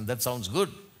science, and that sounds good.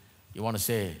 You want to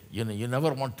say, you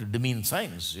never want to demean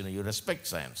science, you respect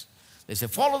science. They say,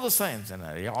 follow the science, and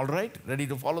are you all right, ready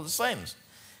to follow the science?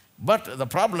 But the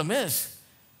problem is,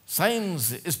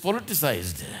 science is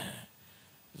politicized.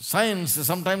 Science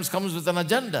sometimes comes with an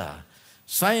agenda.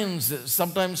 Science is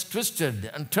sometimes twisted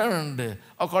and turned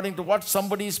according to what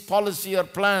somebody's policy or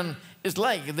plan is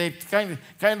like. They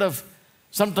kind of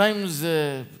sometimes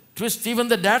twist even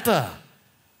the data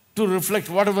to reflect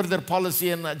whatever their policy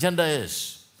and agenda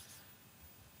is.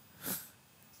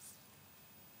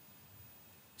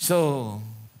 So,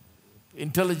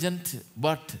 intelligent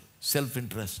but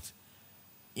self-interest.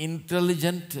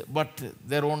 Intelligent but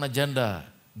their own agenda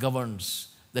governs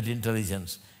that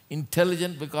intelligence.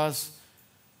 Intelligent because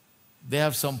they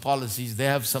have some policies, they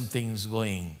have some things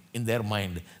going in their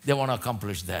mind. They want to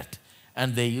accomplish that.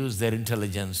 And they use their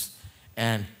intelligence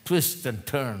and twist and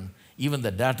turn even the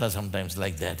data sometimes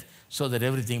like that so that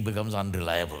everything becomes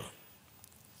unreliable.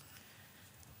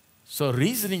 So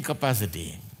reasoning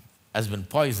capacity has been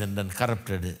poisoned and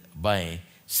corrupted by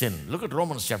sin. Look at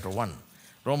Romans chapter 1.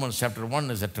 Romans chapter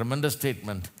 1 is a tremendous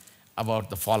statement about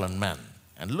the fallen man.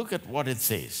 And look at what it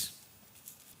says.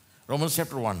 Romans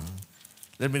chapter 1.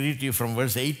 Let me read to you from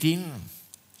verse 18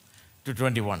 to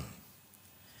 21.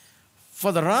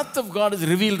 For the wrath of God is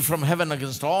revealed from heaven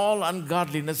against all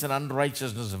ungodliness and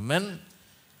unrighteousness of men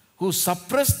who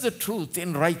suppress the truth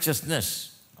in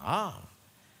righteousness.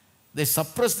 They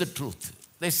suppress the truth.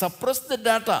 They suppress the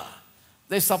data.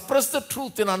 They suppress the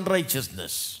truth in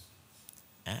unrighteousness.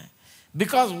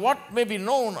 Because what may be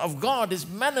known of God is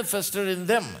manifested in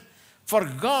them, for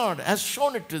God has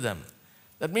shown it to them.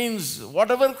 That means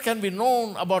whatever can be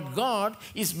known about God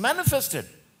is manifested.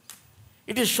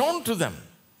 It is shown to them.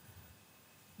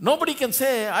 Nobody can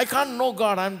say, I can't know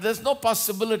God. There's no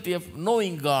possibility of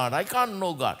knowing God. I can't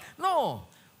know God. No,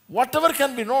 Whatever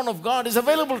can be known of God is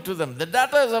available to them. The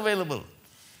data is available.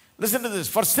 Listen to this.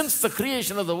 For since the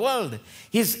creation of the world,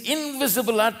 his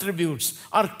invisible attributes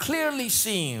are clearly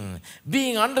seen,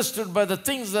 being understood by the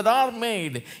things that are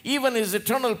made, even his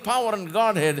eternal power and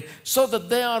Godhead, so that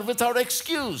they are without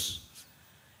excuse.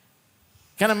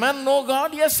 Can a man know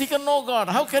God? Yes, he can know God.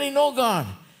 How can he know God?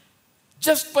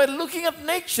 Just by looking at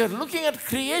nature, looking at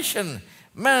creation,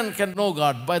 man can know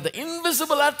God. By the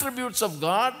invisible attributes of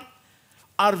God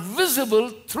are visible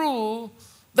through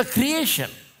the creation.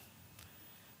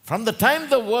 From the time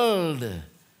the world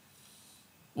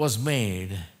was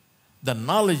made, the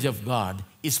knowledge of God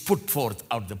is put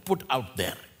out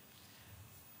there.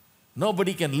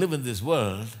 Nobody can live in this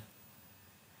world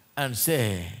and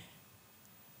say,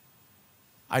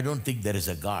 I don't think there is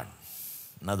a God.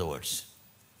 In other words,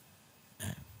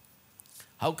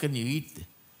 how can you eat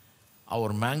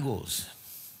our mangoes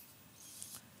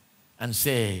and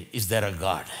say, is there a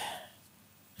God?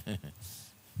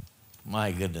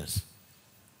 My goodness.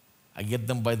 I get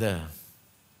them by the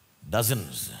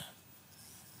dozens.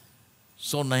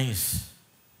 So nice.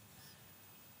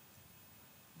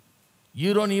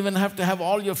 You don't even have to have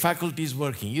all your faculties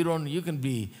working. You can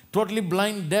be totally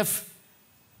blind, deaf,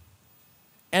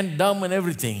 and dumb and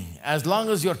everything. As long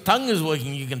as your tongue is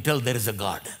working, you can tell there is a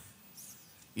God.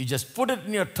 You just put it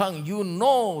in your tongue. You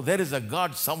know there is a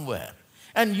God somewhere.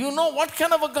 And you know what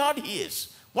kind of a God he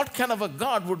is. What kind of a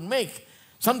God would make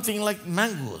something like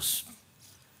mangoes?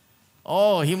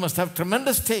 Oh, he must have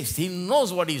tremendous taste. He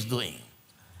knows what he's doing.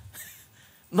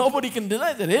 Nobody can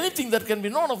deny that. Anything that can be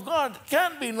known of God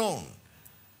can be known.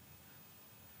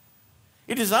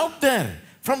 It is out there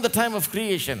from the time of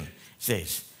creation, it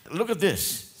says. Look at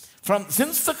this.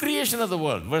 Since the creation of the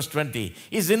world, verse 20,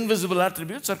 his invisible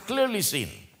attributes are clearly seen.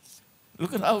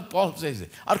 Look at how Paul says it.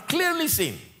 Are clearly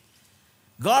seen.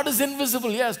 God is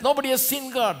invisible, yes. Nobody has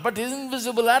seen God, but his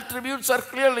invisible attributes are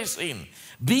clearly seen,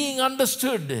 being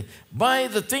understood by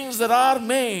the things that are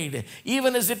made,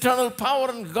 even his eternal power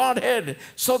and Godhead,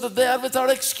 so that they are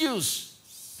without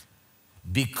excuse.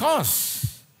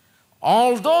 Because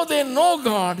although they know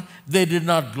God, they did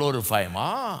not glorify him.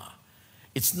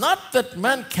 It's not that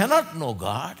man cannot know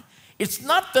God. It's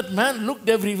not that man looked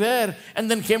everywhere and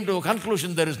then came to a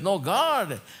conclusion there is no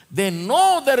God. They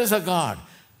know there is a God.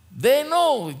 They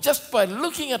know just by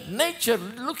looking at nature,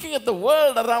 looking at the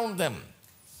world around them.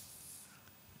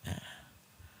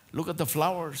 Look at the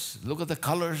flowers, look at the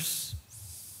colors.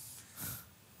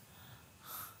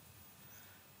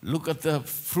 Look at the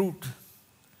fruit.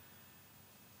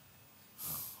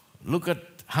 Look at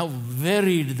how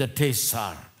varied the tastes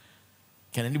are.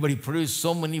 Can anybody produce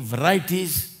so many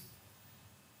varieties?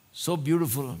 So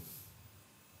beautiful.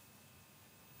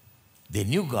 They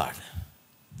knew God.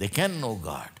 They can know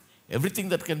God. Everything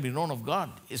that can be known of God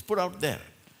is put out there.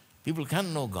 People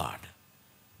can know God.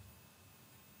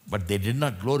 But they did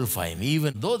not glorify him.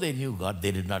 Even though they knew God,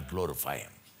 they did not glorify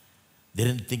him. They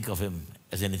didn't think of him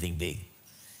as anything big.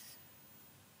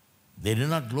 They did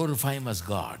not glorify him as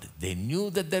God. They knew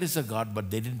that there is a God, but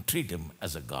they didn't treat him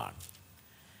as a God.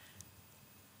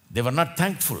 They were not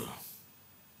thankful.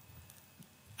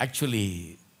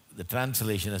 Actually, the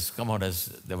translation has come out as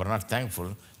they were not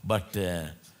thankful, but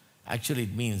actually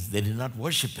it means they did not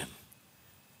worship him.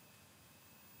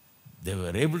 They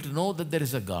were able to know that there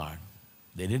is a God.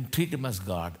 They didn't treat him as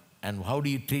God. And how do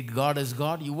you treat God as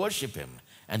God? You worship him.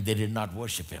 And they did not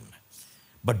worship him,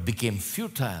 but became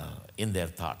futile in their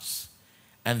thoughts.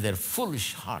 And their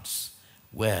foolish hearts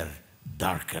were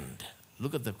darkened.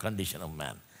 Look at the condition of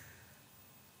man.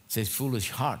 It says foolish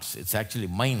hearts. It's actually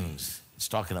minds it's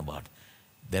talking about.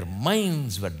 Their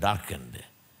minds were darkened.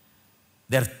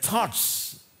 Their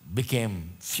thoughts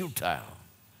became futile.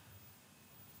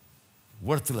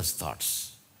 Worthless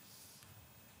thoughts.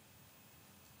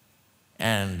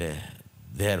 And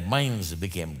their minds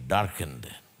became darkened.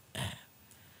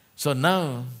 So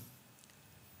now,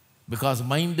 because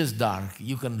mind is dark,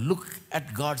 you can look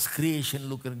at God's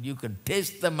creation, you can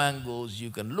taste the mangoes,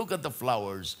 you can look at the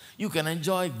flowers, you can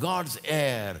enjoy God's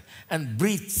air and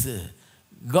breathe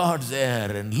God's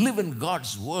air and live in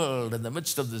God's world in the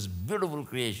midst of this beautiful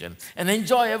creation and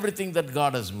enjoy everything that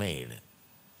God has made.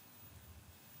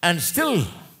 And still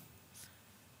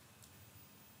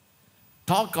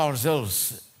talk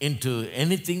ourselves into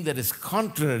anything that is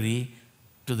contrary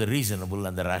to the reasonable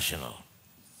and the rational.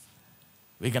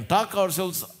 We can talk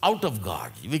ourselves out of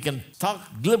God. We can talk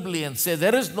glibly and say,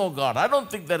 there is no God. I don't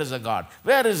think there is a God.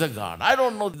 Where is a God? I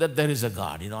don't know that there is a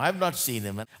God. I have not seen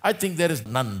him. I think there is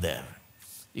none there.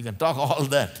 You can talk all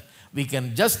that. We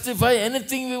can justify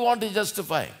anything we want to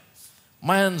justify.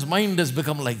 Man's mind has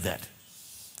become like that.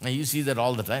 And you see that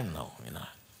all the time now.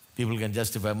 People can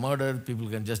justify murder, people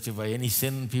can justify any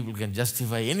sin, people can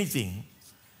justify anything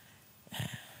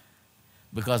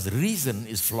because reason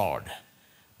is flawed.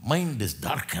 Mind is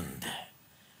darkened.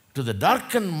 To the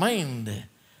darkened mind,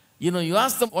 you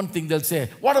ask them one thing, they'll say,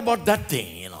 what about that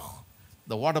thing,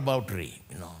 the whataboutery,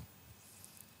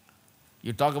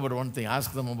 You talk about one thing,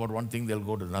 ask them about one thing, they'll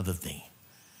go to another thing.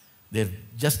 They're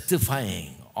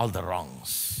justifying all the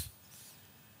wrongs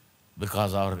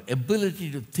because our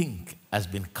ability to think has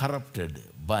been corrupted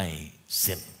by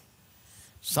sin.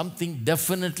 Something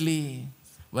definitely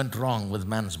went wrong with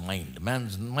man's mind.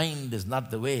 Man's mind is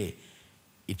not the way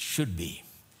it should be.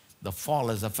 The fall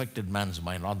has affected man's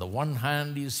mind. On the one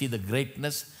hand, you see the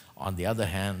greatness. On the other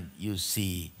hand, you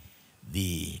see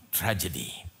the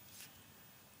tragedy.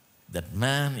 That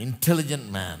man, intelligent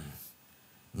man,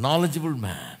 knowledgeable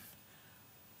man,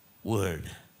 would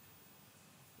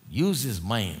use his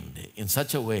mind in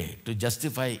such a way to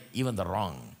justify even the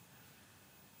wrong.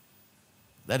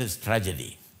 That is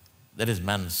tragedy. That is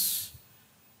man's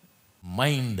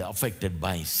mind affected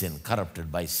by sin,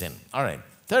 corrupted by sin. All right.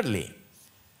 Thirdly,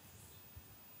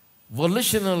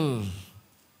 volitional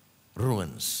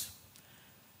ruins.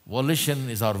 Volition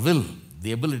is our will,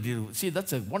 the ability to... See,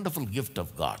 that's a wonderful gift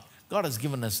of God. God has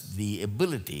given us the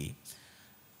ability,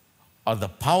 or the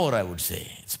power, I would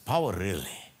say. It's power, really.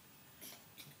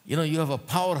 You have a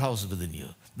powerhouse within you.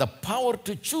 The power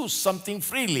to choose something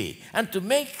freely and to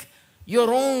make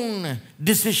your own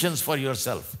decisions for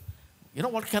yourself. You know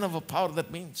what kind of a power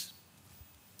that means?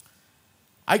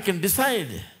 I can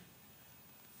decide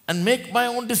and make my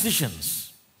own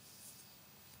decisions.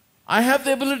 I have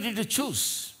the ability to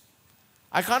choose.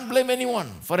 I can't blame anyone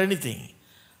for anything.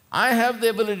 I have the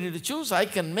ability to choose. I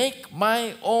can make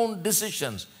my own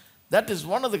decisions. That is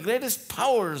one of the greatest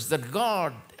powers that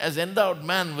God has endowed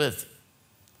man with.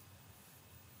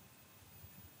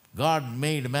 God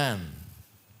made man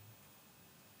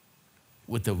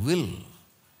with a will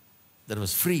that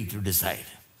was free to decide.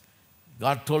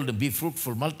 God told him, be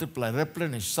fruitful, multiply,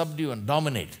 replenish, subdue, and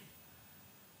dominate.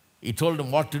 He told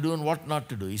him what to do and what not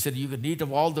to do. He said, you can eat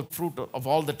of all the fruit of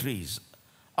all the trees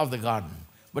of the garden,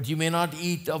 but you may not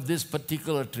eat of this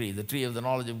particular tree, the tree of the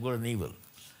knowledge of good and evil.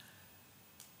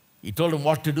 He told him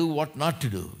what to do, what not to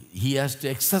do. He has to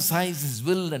exercise his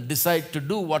will and decide to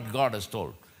do what God has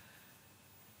told.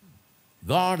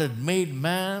 God had made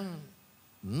man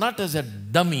not as a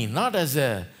dummy, not as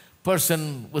a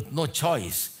person with no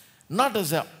choice, not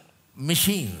as a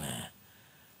machine,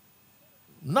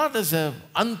 not as an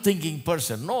unthinking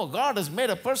person. No, God has made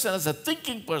a person as a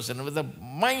thinking person with a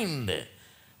mind,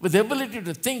 with the ability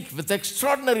to think, with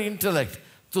extraordinary intellect,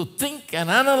 to think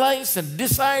and analyze and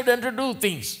decide and to do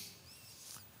things.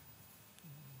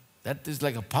 That is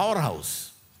like a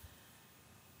powerhouse.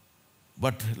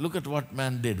 But look at what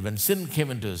man did. When sin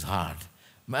came into his heart,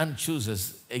 man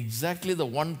chooses exactly the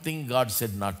one thing God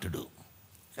said not to do.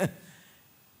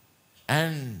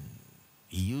 And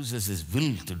he uses his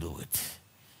will to do it.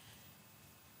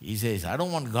 He says, I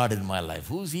don't want God in my life.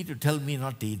 Who is he to tell me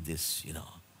not to eat this,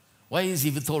 Why is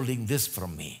he withholding this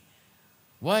from me?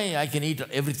 Why I can eat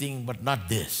everything but not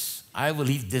this? I will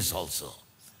eat this also.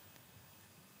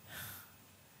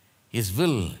 His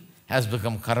will has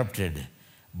become corrupted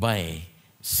by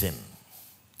sin.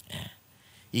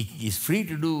 He is free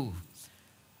to do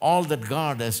all that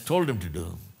God has told him to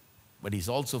do, but he's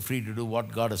also free to do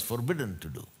what God has forbidden to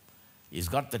do. He's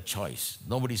got the choice.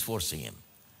 Nobody's forcing him.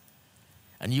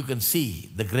 And you can see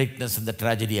the greatness and the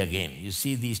tragedy again. You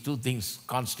see these two things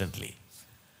constantly.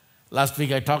 Last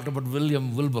week I talked about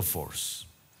William Wilberforce.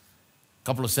 A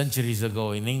couple of centuries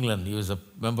ago in England, he was a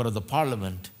member of the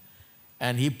parliament,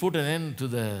 and he put an end to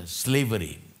the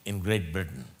slavery in Great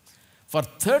Britain. For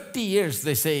 30 years,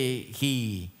 they say,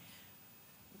 he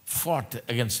fought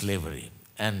against slavery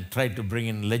and tried to bring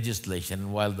in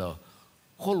legislation while the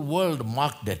whole world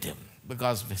mocked at him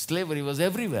because slavery was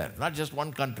everywhere, not just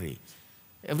one country.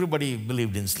 Everybody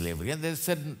believed in slavery, and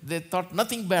they thought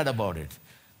nothing bad about it,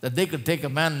 that they could take a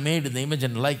man made in the image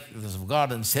and likeness of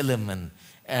God and sell him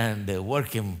and work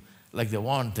him like they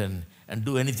want and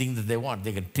do anything that they want.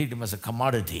 They can treat him as a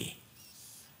commodity.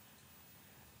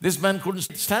 This man couldn't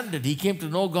stand it. He came to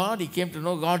know God. He came to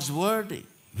know God's word.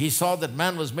 He saw that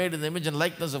man was made in the image and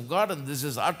likeness of God, and this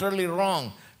is utterly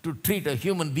wrong to treat a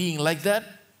human being like that.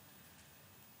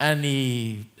 And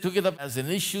he took it up as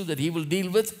an issue that he will deal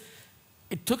with.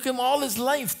 It took him all his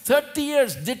life, 30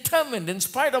 years, determined, in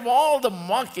spite of all the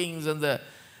mockings and the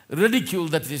ridicule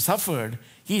that he suffered.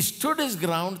 He stood his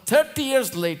ground. 30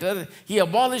 years later, he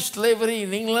abolished slavery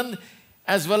in England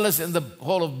as well as in the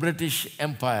whole of British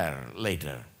Empire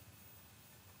later.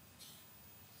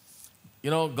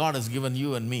 God has given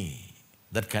you and me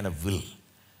that kind of will.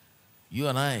 You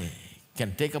and I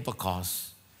can take up a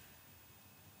cause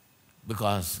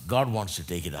because God wants to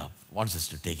take it up, wants us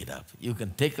to take it up. You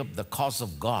can take up the cause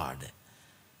of God.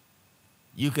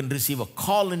 You can receive a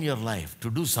call in your life to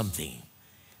do something,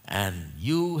 and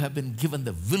you have been given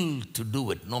the will to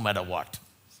do it no matter what.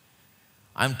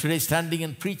 I'm today standing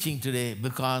and preaching today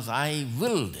because I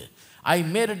willed. I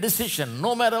made a decision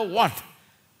no matter what.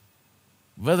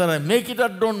 Whether I make it or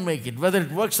don't make it, whether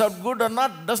it works out good or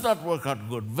not, does not work out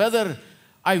good, whether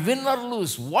I win or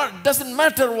lose, doesn't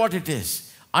matter what it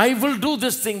is. I will do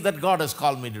this thing that God has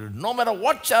called me to do. No matter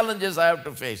what challenges I have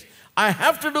to face, I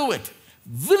have to do it.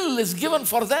 Will is given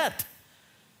for that.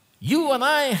 You and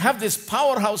I have this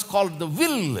powerhouse called the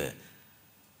will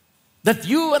that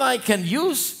you and I can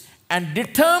use and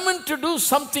determine to do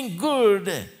something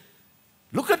good.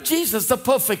 Look at Jesus, the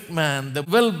perfect man, the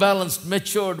well-balanced,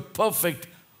 matured, perfect,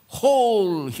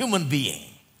 whole human being.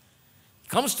 He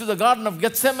comes to the Garden of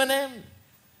Gethsemane.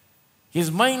 His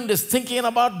mind is thinking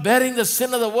about bearing the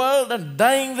sin of the world and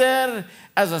dying there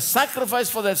as a sacrifice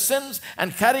for their sins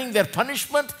and carrying their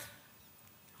punishment.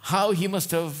 How he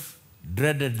must have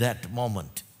dreaded that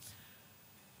moment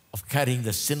of carrying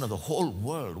the sin of the whole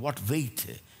world. What weight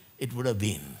it would have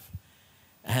been.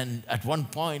 And at one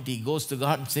point, he goes to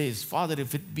God and says, Father,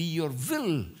 if it be your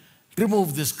will,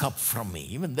 remove this cup from me.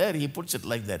 Even there, he puts it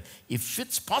like that. If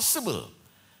it's possible,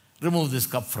 remove this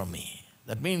cup from me.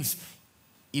 That means,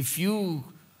 if you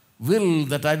will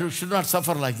that I should not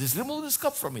suffer like this, remove this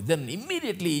cup from me. Then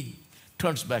immediately he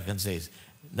turns back and says,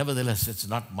 nevertheless, it's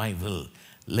not my will.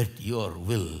 Let your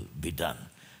will be done.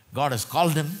 God has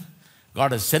called him.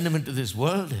 God has sent him into this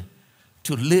world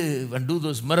to live and do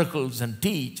those miracles and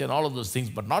teach and all of those things.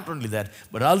 But not only that,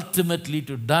 but ultimately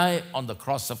to die on the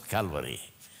cross of Calvary.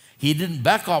 He didn't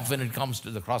back off when it comes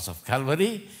to the cross of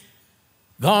Calvary.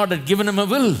 God had given him a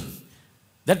will.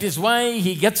 That is why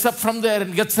he gets up from there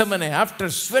in Gethsemane after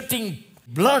sweating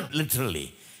blood,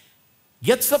 literally.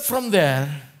 Gets up from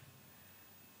there,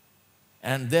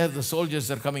 and there the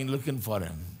soldiers are coming looking for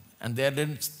him. And they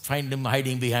didn't find him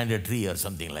hiding behind a tree or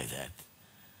something like that.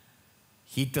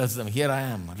 He tells them, here I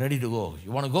am, ready to go.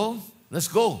 You want to go? Let's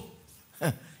go.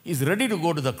 He's ready to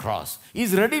go to the cross.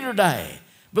 He's ready to die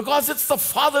because it's the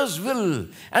Father's will.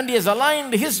 And he has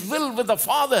aligned his will with the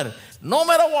Father. No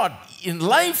matter what, in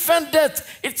life and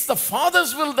death, it's the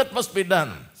Father's will that must be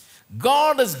done.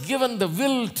 God has given the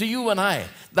will to you and I,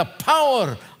 the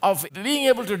power of being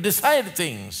able to decide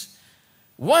things.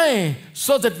 Why?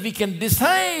 So that we can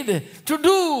decide to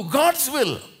do God's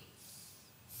will.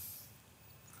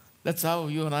 That's how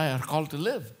you and I are called to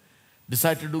live.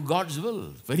 Decide to do God's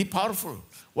will. Very powerful.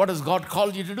 What has God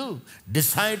called you to do?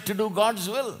 Decide to do God's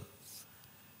will.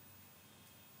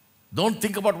 Don't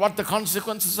think about what the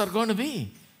consequences are going to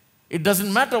be. It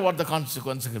doesn't matter what the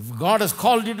consequences are. If God has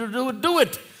called you to do it, do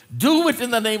it. Do it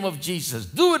in the name of Jesus.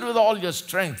 Do it with all your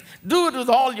strength. Do it with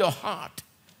all your heart.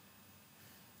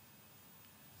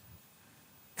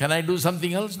 Can I do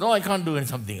something else? No, I can't do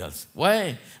something else.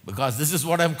 Why? Because this is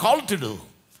what I'm called to do.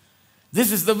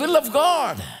 This is the will of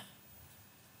God.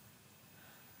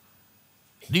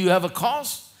 Do you have a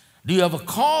cause? Do you have a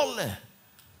call?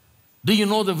 Do you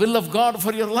know the will of God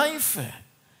for your life?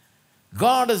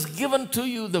 God has given to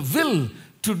you the will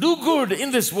to do good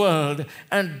in this world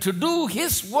and to do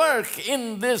his work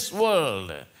in this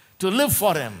world, to live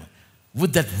for him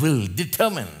with that will,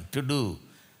 determined to do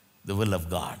the will of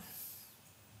God.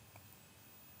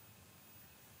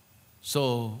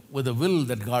 So, with the will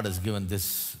that God has given,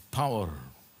 this power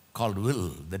called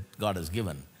will that God has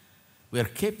given, we are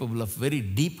capable of very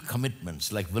deep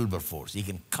commitments like Wilberforce. He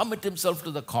can commit himself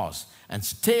to the cause and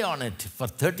stay on it for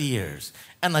 30 years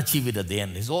and achieve it at the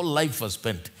end. His whole life was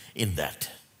spent in that.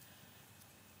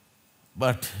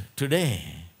 But today,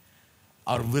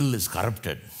 our will is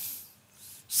corrupted.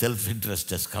 Self-interest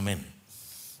has come in.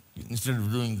 Instead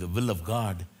of doing the will of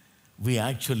God, we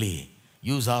actually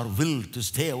use our will to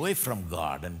stay away from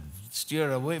God and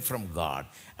steer away from God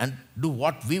and do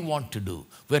what we want to do.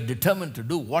 We're determined to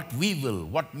do what we will,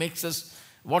 what makes us,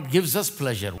 what gives us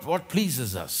pleasure, what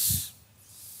pleases us.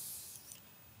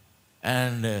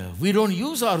 And we don't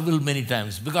use our will many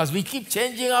times because we keep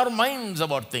changing our minds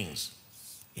about things,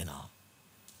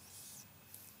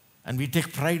 And we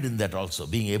take pride in that also,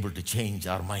 being able to change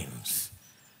our minds.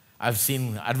 I've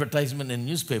seen advertisement in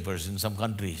newspapers in some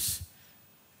countries.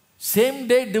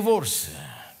 Same-day divorce.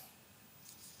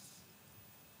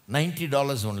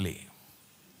 $90 only.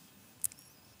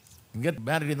 You get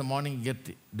married in the morning, get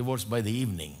divorced by the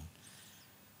evening.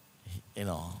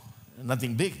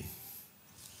 Nothing big.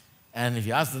 And if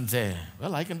you ask them, say,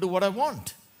 well, I can do what I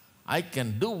want. I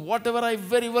can do whatever I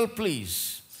very well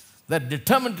please. They're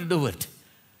determined to do it.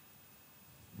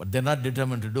 But they're not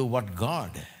determined to do what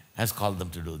God has called them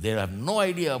to do. They have no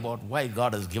idea about why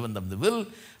God has given them the will,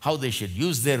 how they should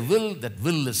use their will. That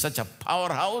will is such a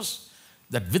powerhouse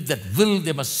that with that will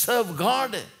they must serve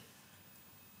God.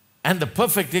 And the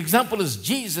perfect example is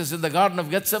Jesus in the Garden of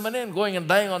Gethsemane, going and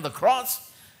dying on the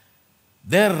cross.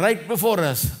 There right before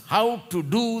us, how to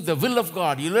do the will of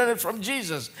God. You learn it from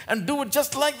Jesus and do it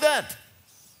just like that.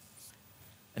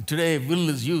 And today, will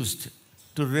is used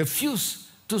to refuse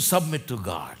to submit to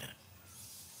God.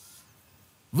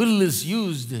 Will is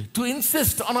used to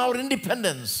insist on our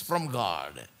independence from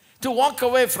God, to walk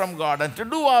away from God and to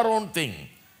do our own thing.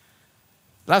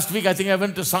 Last week, I think I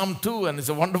went to Psalm 2, and it's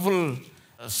a wonderful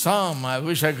psalm. I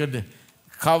wish I could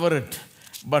cover it.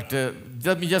 But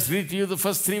let me just read to you the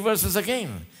first 3 verses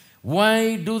again.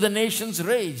 Why do the nations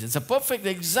rage? It's a perfect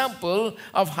example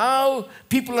of how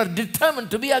people are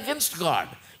determined to be against God.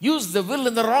 Use the will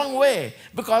in the wrong way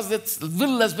because its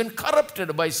will has been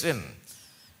corrupted by sin.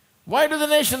 Why do the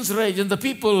nations rage and the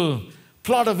people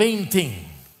plot a vain thing?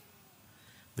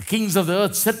 The kings of the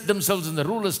earth set themselves and the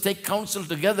rulers take counsel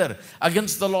together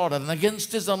against the Lord and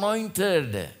against His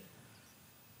anointed.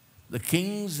 The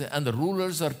kings and the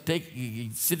rulers are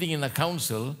sitting in a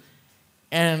council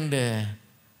and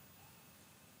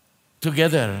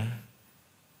together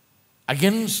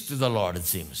against the Lord, it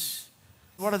seems.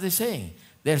 What are they saying?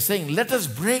 They're saying, let us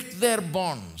break their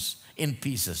bonds in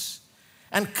pieces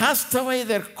and cast away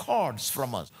their cords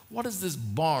from us. What is this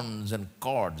bonds and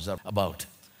cords about?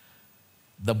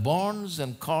 The bonds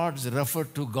and cords refer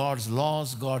to God's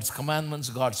laws, God's commandments,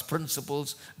 God's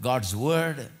principles, God's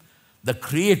word. The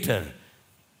Creator,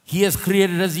 He has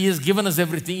created us, He has given us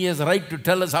everything. He has a right to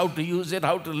tell us how to use it,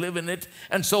 how to live in it,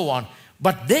 and so on.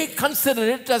 But they consider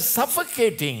it as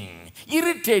suffocating,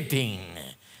 irritating.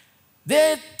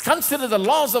 They consider the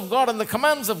laws of God and the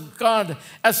commands of God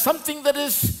as something that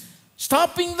is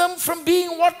stopping them from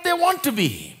being what they want to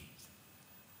be.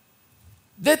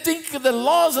 They think the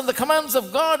laws and the commands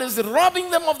of God is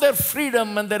robbing them of their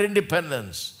freedom and their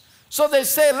independence. So they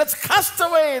say, let's cast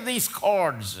away these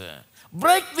cords.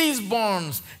 Break these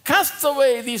bonds. Cast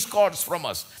away these cords from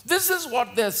us. This is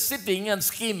what they're sitting and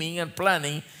scheming and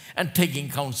planning and taking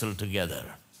counsel together.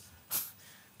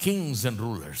 Kings and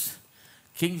rulers.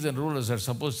 Kings and rulers are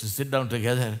supposed to sit down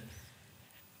together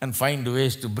and find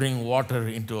ways to bring water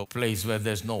into a place where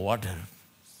there's no water.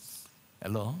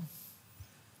 Hello?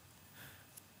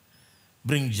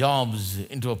 Bring jobs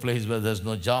into a place where there's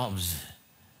no jobs.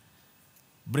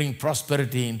 Bring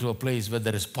prosperity into a place where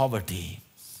there is poverty.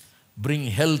 Bring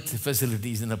health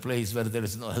facilities in a place where there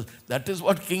is no health. That is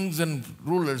what kings and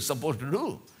rulers are supposed to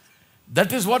do.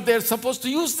 That is what they're supposed to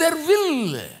use their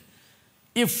will.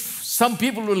 If some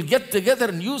people will get together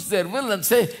and use their will and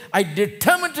say, I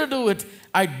determined to do it,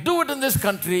 I do it in this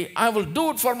country, I will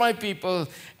do it for my people,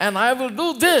 and I will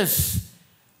do this,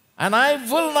 and I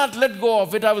will not let go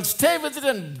of it, I will stay with it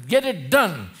and get it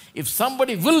done. If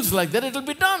somebody wills like that, it will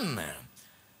be done.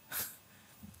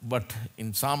 But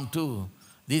in Psalm 2,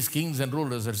 these kings and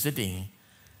rulers are sitting,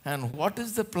 and what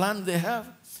is the plan they have?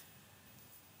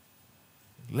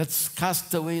 Let's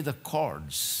cast away the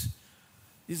cords.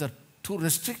 These are too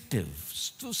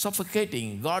restrictive, too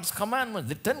suffocating. God's commandments,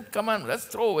 the 10 commandments, let's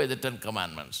throw away the 10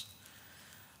 commandments.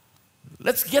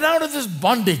 Let's get out of this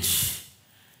bondage.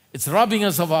 It's robbing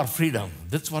us of our freedom.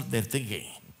 That's what they're thinking.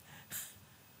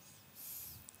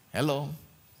 Hello?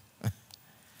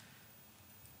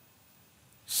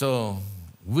 So,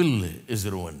 will is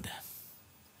ruined.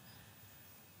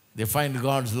 They find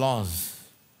God's laws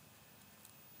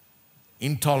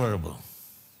intolerable,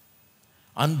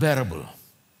 unbearable.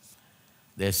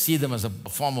 They see them as a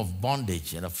form of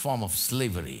bondage and a form of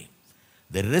slavery.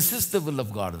 They resist the will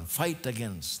of God and fight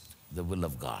against the will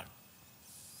of God.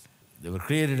 They were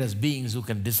created as beings who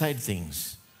can decide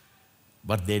things,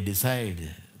 but they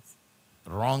decide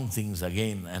wrong things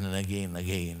again and again,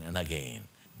 again and again.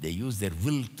 They use their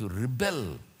will to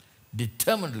rebel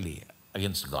determinedly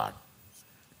against God,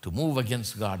 to move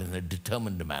against God in a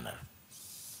determined manner.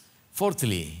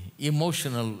 Fourthly,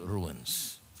 emotional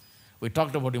ruins. We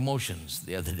talked about emotions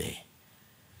the other day.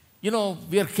 You know,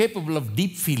 we are capable of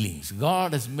deep feelings.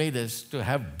 God has made us to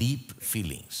have deep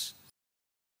feelings.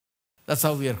 That's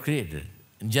how we are created.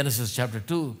 In Genesis chapter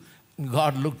 2,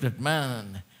 God looked at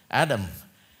man, Adam,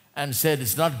 and said,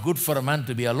 it's not good for a man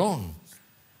to be alone.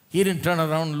 He didn't turn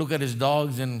around and look at his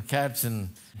dogs and cats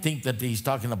and think that he's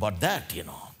talking about that, you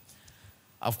know.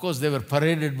 Of course, they were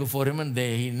paraded before him and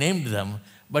he named them,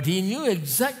 but he knew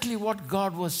exactly what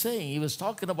God was saying. He was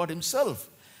talking about himself.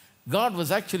 God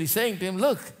was actually saying to him,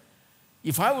 look,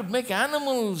 If I would make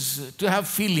animals to have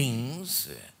feelings,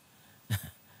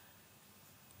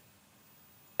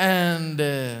 and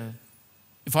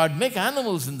if I'd make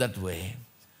animals in that way,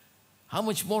 how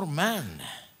much more man?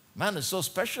 Man is so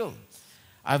special.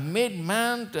 I've made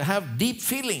man to have deep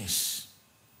feelings.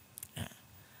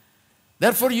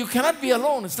 Therefore, you cannot be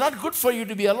alone. It's not good for you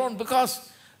to be alone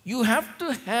because you have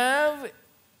to have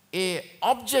an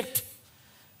object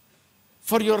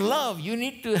for your love. You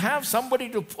need to have somebody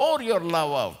to pour your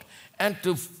love out and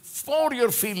to pour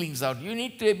your feelings out. You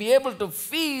need to be able to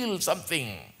feel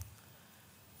something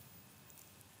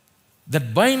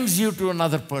that binds you to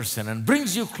another person and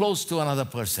brings you close to another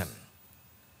person.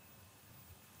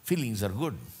 Feelings are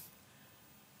good.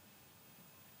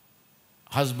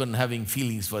 Husband having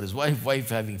feelings for his wife, wife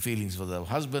having feelings for the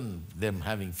husband, them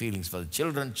having feelings for the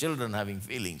children, children having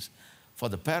feelings for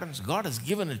the parents. God has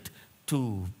given it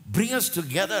to bring us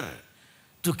together,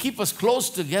 to keep us close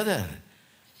together.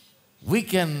 We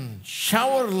can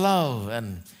shower love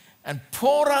and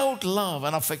pour out love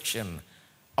and affection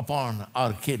upon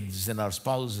our kids and our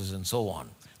spouses and so on.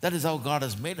 That is how God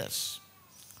has made us.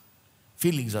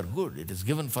 Feelings are good. It is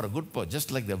given for a good purpose.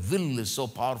 Just like the will is so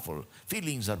powerful,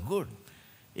 feelings are good.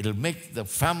 It will make the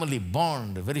family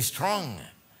bond very strong.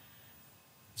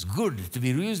 It's good to be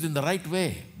used in the right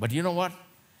way. But you know what?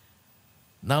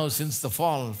 Now, since the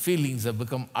fall, feelings have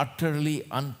become utterly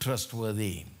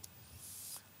untrustworthy.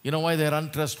 You know why they're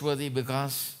untrustworthy?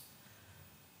 Because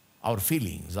our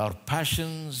feelings, our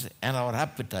passions, and our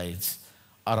appetites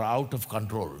are out of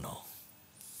control now.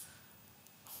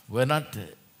 We're not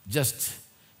just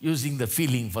using the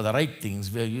feeling for the right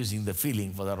things, we're using the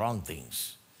feeling for the wrong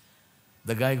things.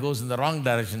 The guy goes in the wrong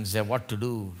direction and says, what to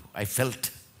do? I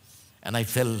felt and I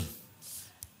fell.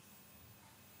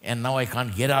 And now I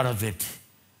can't get out of it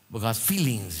because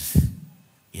feelings,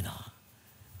 you know.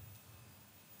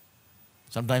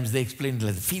 Sometimes they explain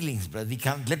like feelings, but we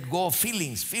can't let go of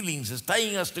feelings. Feelings is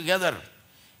tying us together.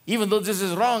 Even though this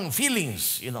is wrong,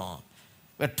 feelings, you know.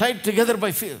 We're tied together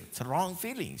by feelings. It's wrong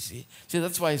feelings. See,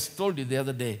 that's why I told you the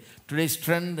other day, today's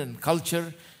trend and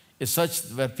culture is such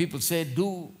where people say,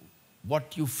 do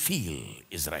what you feel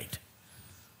is right.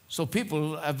 So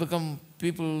people have become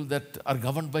people that are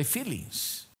governed by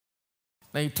feelings.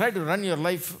 Now you try to run your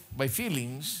life by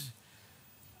feelings,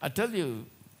 I tell you,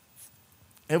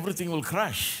 everything will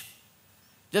crash.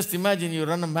 Just imagine you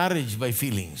run a marriage by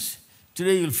feelings.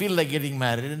 Today you'll feel like getting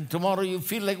married, and tomorrow you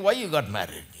feel like why you got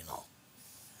married, you know.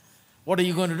 What are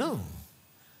you going to do?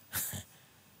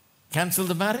 Cancel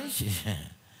the marriage?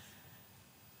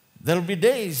 There will be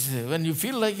days when you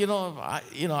feel like,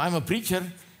 I'm a preacher,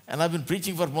 and I've been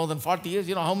preaching for more than 40 years.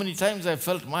 You know how many times I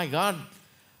felt, my God,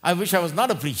 I wish I was not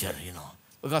a preacher,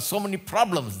 because so many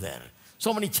problems there,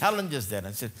 so many challenges there.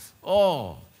 I said,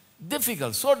 oh,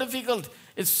 difficult, so difficult.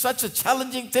 It's such a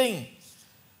challenging thing.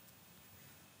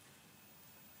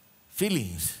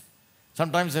 Feelings.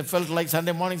 Sometimes I felt like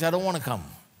Sunday mornings, I don't want to come.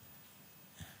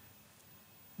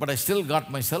 But I still got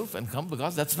myself and come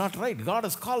because that's not right. God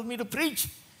has called me to preach.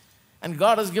 And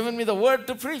God has given me the word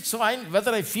to preach. So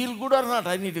whether I feel good or not,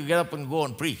 I need to get up and go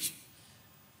and preach.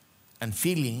 And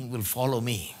feeling will follow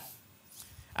me.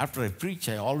 After I preach,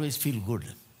 I always feel good.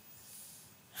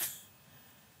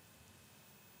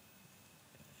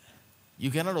 You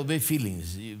cannot obey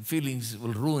feelings. Feelings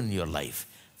will ruin your life.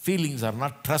 Feelings are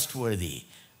not trustworthy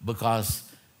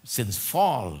because since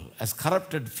fall has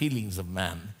corrupted feelings of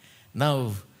man,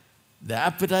 now the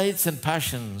appetites and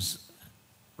passions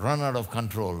run out of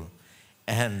control.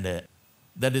 And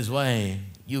that is why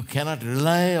you cannot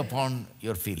rely upon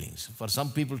your feelings. For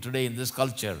some people today in this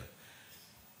culture,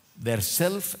 their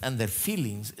self and their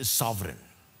feelings is sovereign.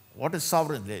 What is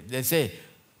sovereign? They say,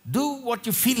 do what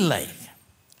you feel like.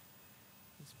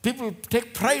 People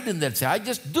take pride in that. Say, I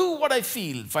just do what I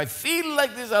feel. If I feel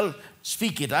like this, I'll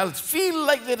speak it. I'll feel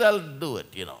like that, I'll do it,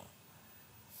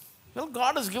 Well,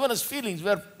 God has given us feelings.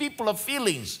 We're people of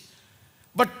feelings.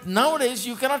 But nowadays,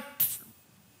 you cannot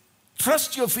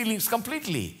trust your feelings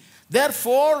completely.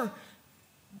 Therefore,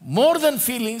 more than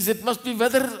feelings, it must be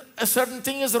whether a certain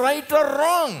thing is right or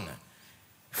wrong.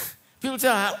 People say,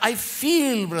 I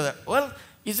feel, brother. Well,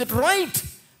 is it right?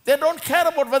 They don't care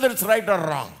about whether it's right or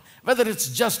wrong, whether it's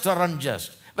just or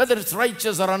unjust, whether it's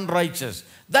righteous or unrighteous.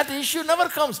 That issue never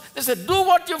comes. They say, do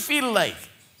what you feel like.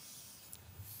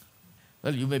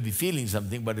 Well, you may be feeling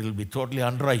something, but it will be totally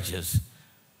unrighteous.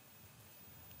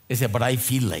 They say, but I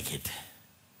feel like it.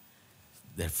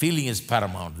 Their feeling is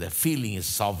paramount. Their feeling is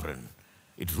sovereign.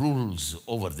 It rules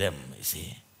over them, you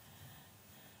see.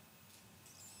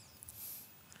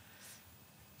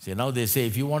 See, now they say,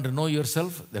 if you want to know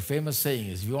yourself, the famous saying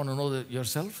is, if you want to know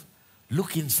yourself,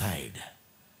 Look inside.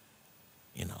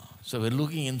 So we're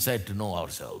looking inside to know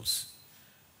ourselves.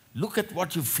 Look at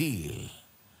what you feel.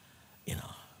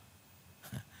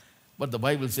 But the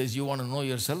Bible says you want to know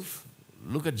yourself?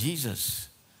 Look at Jesus.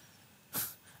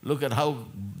 Look at how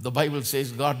the Bible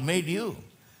says God made you.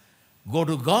 Go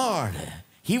to God.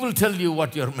 He will tell you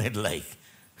what you're made like.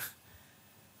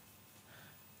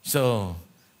 So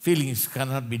feelings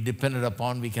cannot be depended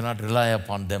upon. We cannot rely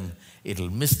upon them. It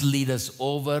will mislead us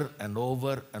over and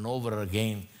over and over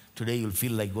again. Today you'll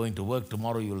feel like going to work.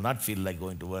 Tomorrow you will not feel like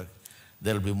going to work.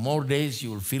 There will be more days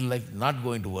you will feel like not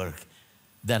going to work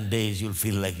than days you'll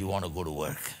feel like you want to go to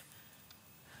work.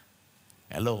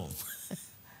 Hello.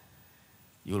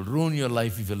 You'll ruin your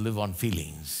life if you live on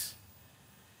feelings,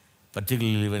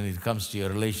 particularly when it comes to your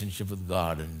relationship with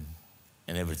God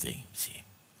and everything. See.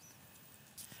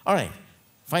 All right.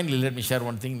 Finally, let me share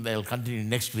one thing that I'll continue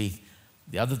next week.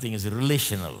 The other thing is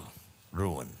relational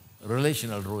ruin.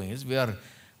 Relational ruin is we are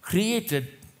created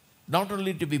not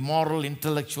only to be moral,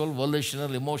 intellectual,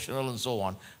 volitional, emotional, and so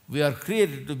on. We are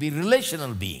created to be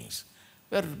relational beings.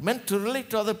 We are meant to relate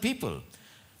to other people.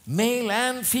 Male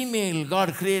and female,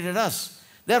 God created us.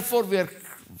 Therefore, we are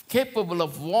capable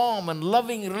of warm and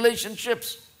loving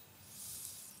relationships.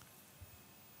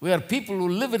 We are people who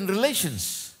live in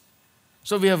relations.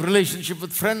 So we have relationship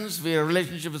with friends, we have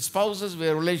relationship with spouses, we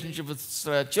have relationship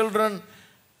with children,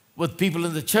 with people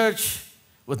in the church,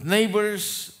 with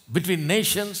neighbors, between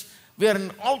nations. We are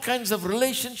in all kinds of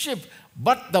relationship.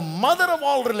 But the mother of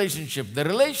all relationship, the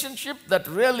relationship that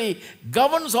really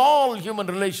governs all human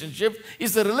relationship,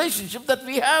 is the relationship that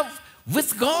we have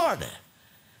with God.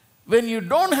 When you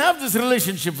don't have this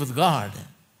relationship with God,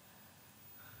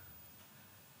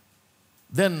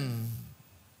 then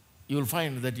you will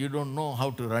find that you don't know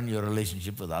how to run your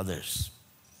relationship with others.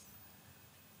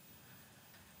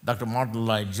 Dr. Martin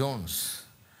Lloyd-Jones,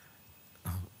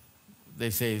 they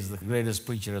say is the greatest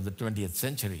preacher of the 20th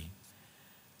century,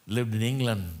 lived in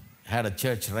England, had a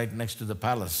church right next to the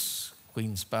palace,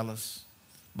 Queen's Palace,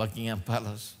 Buckingham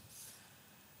Palace.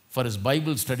 For his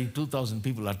Bible study, 2,000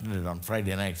 people attended on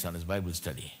Friday nights on his Bible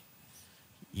study.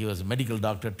 He was a medical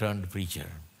doctor turned preacher.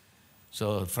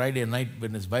 So Friday night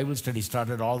when his Bible study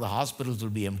started, all the hospitals will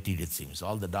be emptied, it seems.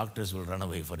 All the doctors will run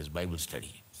away for his Bible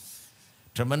study.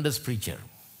 Tremendous preacher.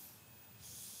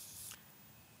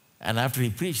 And after he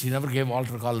preached, he never gave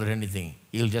altar call or anything.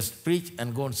 He'll just preach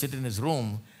and go and sit in his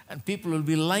room, and people will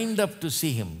be lined up to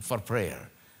see him for prayer,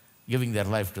 giving their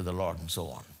life to the Lord and so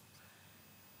on.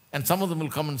 And some of them will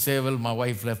come and say, well, my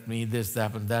wife left me, this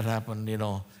happened, that happened,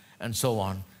 and so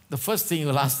on. The first thing he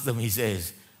will ask them, he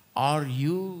says, are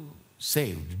you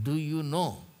saved? Do you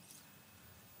know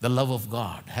the love of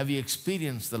God? Have you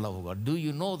experienced the love of God? Do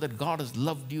you know that God has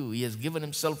loved you? He has given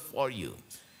himself for you.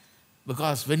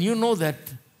 Because when you know that,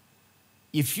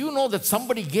 if you know that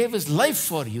somebody gave his life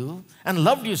for you and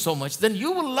loved you so much, then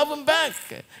you will love him back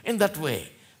in that way.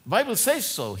 The Bible says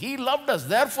so. He loved us,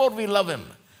 therefore we love him.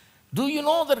 Do you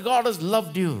know that God has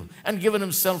loved you and given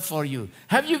himself for you?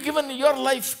 Have you given your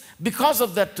life because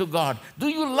of that to God? Do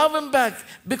you love him back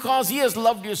because he has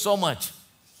loved you so much?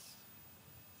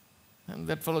 And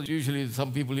that follows usually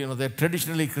some people, they're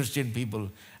traditionally Christian people,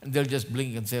 and they'll just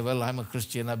blink and say, well, I'm a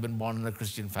Christian, I've been born in a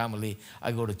Christian family,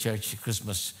 I go to church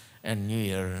Christmas and New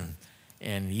Year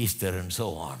and Easter and so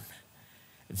on.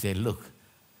 And say, look,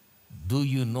 do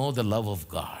you know the love of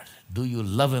God? Do you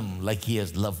love him like he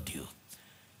has loved you?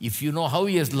 If you know how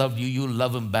he has loved you, you'll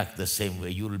love him back the same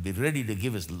way. You will be ready to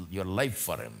give your life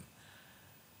for him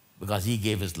because he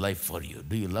gave his life for you.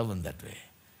 Do you love him that way?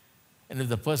 And if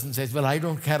the person says, well, I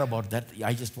don't care about that,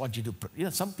 I just want you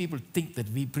to... some people think that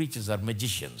we preachers are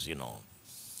magicians,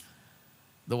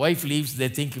 The wife leaves, they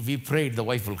think if we prayed, the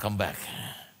wife will come back.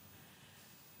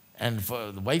 And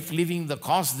for the wife leaving the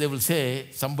cause, they will say,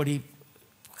 somebody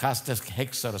cast a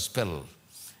hex or a spell.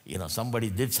 Somebody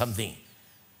did something.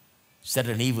 Set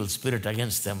an evil spirit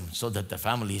against them so that the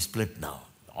family is split now.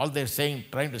 All they're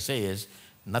trying to say is,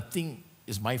 nothing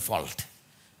is my fault.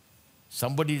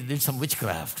 Somebody did some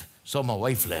witchcraft, so my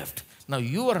wife left. Now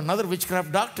you are another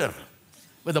witchcraft doctor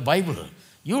with the Bible.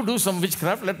 You do some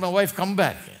witchcraft, let my wife come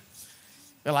back.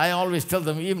 Well, I always tell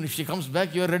them, even if she comes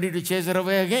back, you're ready to chase her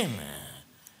away again.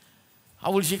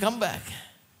 How will she come back?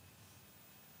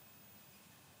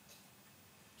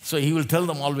 So he will tell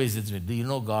them always this way, do you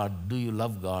know God? Do you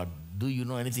love God? Do you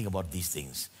know anything about these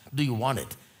things? Do you want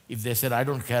it? If they said, I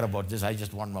don't care about this, I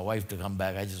just want my wife to come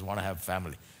back, I just want to have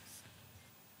family.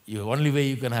 The only way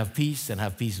you can have peace and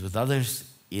have peace with others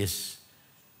is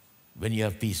when you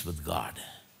have peace with God.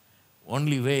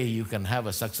 Only way you can have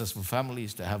a successful family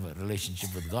is to have a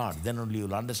relationship with God. Then only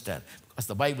you'll understand. Because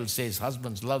the Bible says,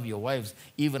 husbands, love your wives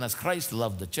even as Christ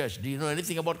loved the church. Do you know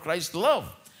anything about Christ's love?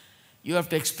 You have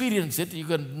to experience it. You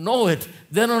can know it.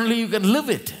 Then only you can live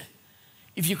it.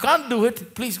 If you can't do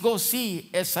it, please go see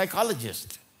a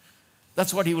psychologist.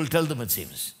 That's what he will tell them, it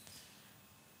seems.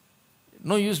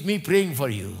 No use me praying for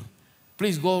you.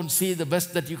 Please go and see the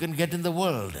best that you can get in the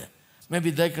world.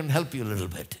 Maybe they can help you a little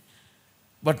bit.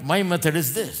 But my method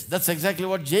is this. That's exactly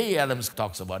what J. Adams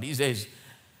talks about. He says,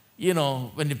 you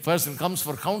know, when a person comes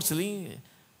for counseling,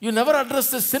 you never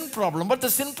address the sin problem, but the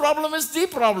sin problem is the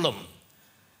problem.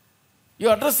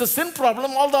 You address the sin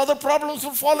problem, all the other problems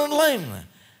will fall in line.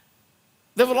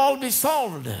 They will all be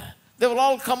solved. They will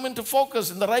all come into focus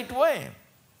in the right way.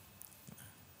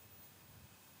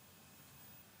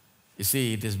 You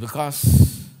see, it is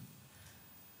because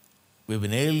we've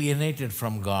been alienated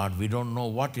from God. We don't know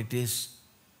what it is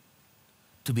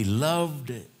to be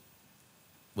loved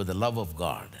with the love of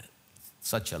God,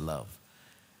 such a love.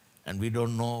 And we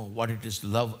don't know what it is to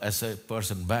love as a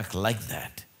person back like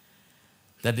that.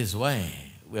 That is why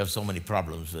we have so many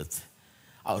problems with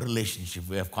our relationship.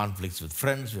 We have conflicts with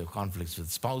friends, we have conflicts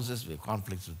with spouses, we have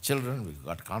conflicts with children, we've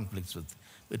got conflicts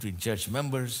between church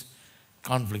members,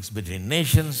 conflicts between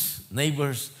nations,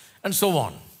 neighbors, and so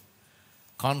on.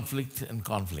 Conflict and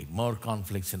conflict, more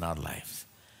conflicts in our lives.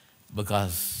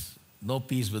 Because no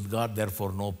peace with God,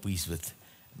 therefore no peace with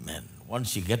men.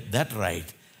 Once you get that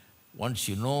right, once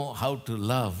you know how to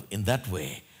love in that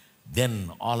way,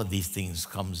 then all of these things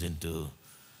comes into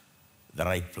the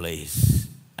right place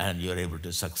and you're able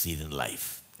to succeed in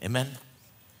life. Amen?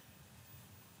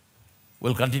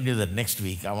 We'll continue that next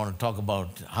week. I want to talk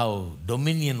about how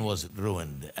dominion was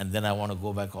ruined, and then I want to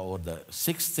go back over the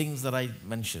 6 things that I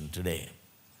mentioned today.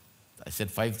 I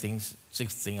said 5 things,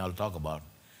 6th thing I'll talk about.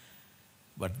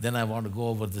 But then I want to go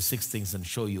over the 6 things and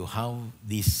show you how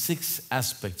these 6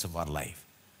 aspects of our life,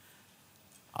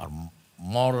 our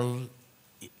moral,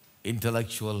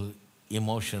 intellectual,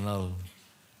 emotional,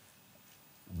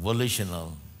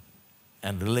 volitional,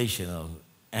 and relational,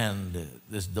 and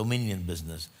this dominion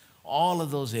business, all of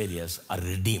those areas are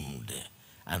redeemed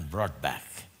and brought back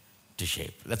to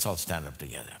shape. Let's all stand up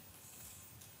together.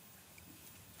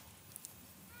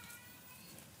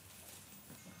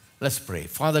 Let's pray.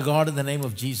 Father God, in the name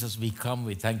of Jesus, we come.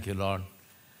 We thank you, Lord,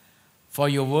 for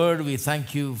your word. We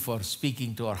thank you for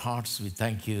speaking to our hearts. We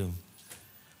thank you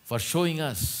for showing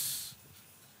us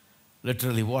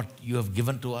literally what you have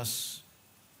given to us,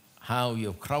 how you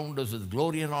have crowned us with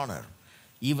glory and honor.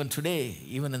 Even today,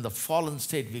 even in the fallen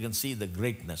state, we can see the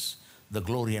greatness, the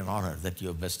glory and honor that you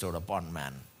have bestowed upon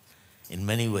man in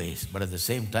many ways. But at the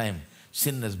same time,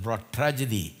 sin has brought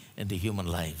tragedy into human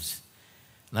lives.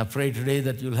 And I pray today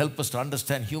that you'll help us to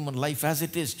understand human life as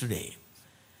it is today.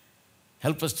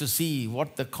 Help us to see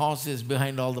what the cause is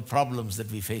behind all the problems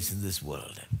that we face in this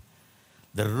world,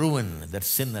 the ruin that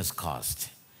sin has caused.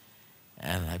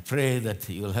 And I pray that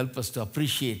you'll help us to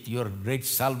appreciate your great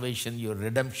salvation, your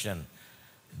redemption,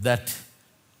 that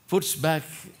puts back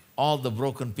all the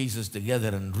broken pieces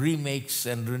together and remakes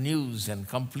and renews and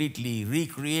completely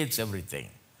recreates everything.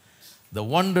 The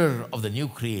wonder of the new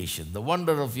creation, the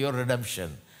wonder of your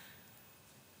redemption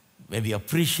may be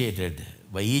appreciated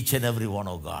by each and every one,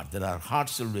 oh God, that our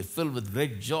hearts will be filled with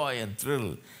great joy and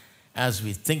thrill as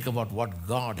we think about what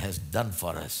God has done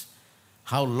for us,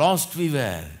 how lost we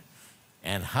were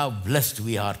and how blessed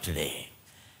we are today.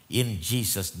 In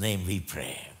Jesus' name we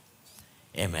pray.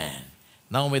 Amen.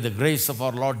 Now may the grace of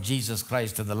our Lord Jesus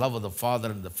Christ and the love of the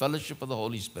Father and the fellowship of the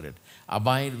Holy Spirit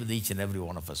abide with each and every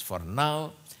one of us for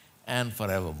now and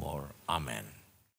forevermore. Amen.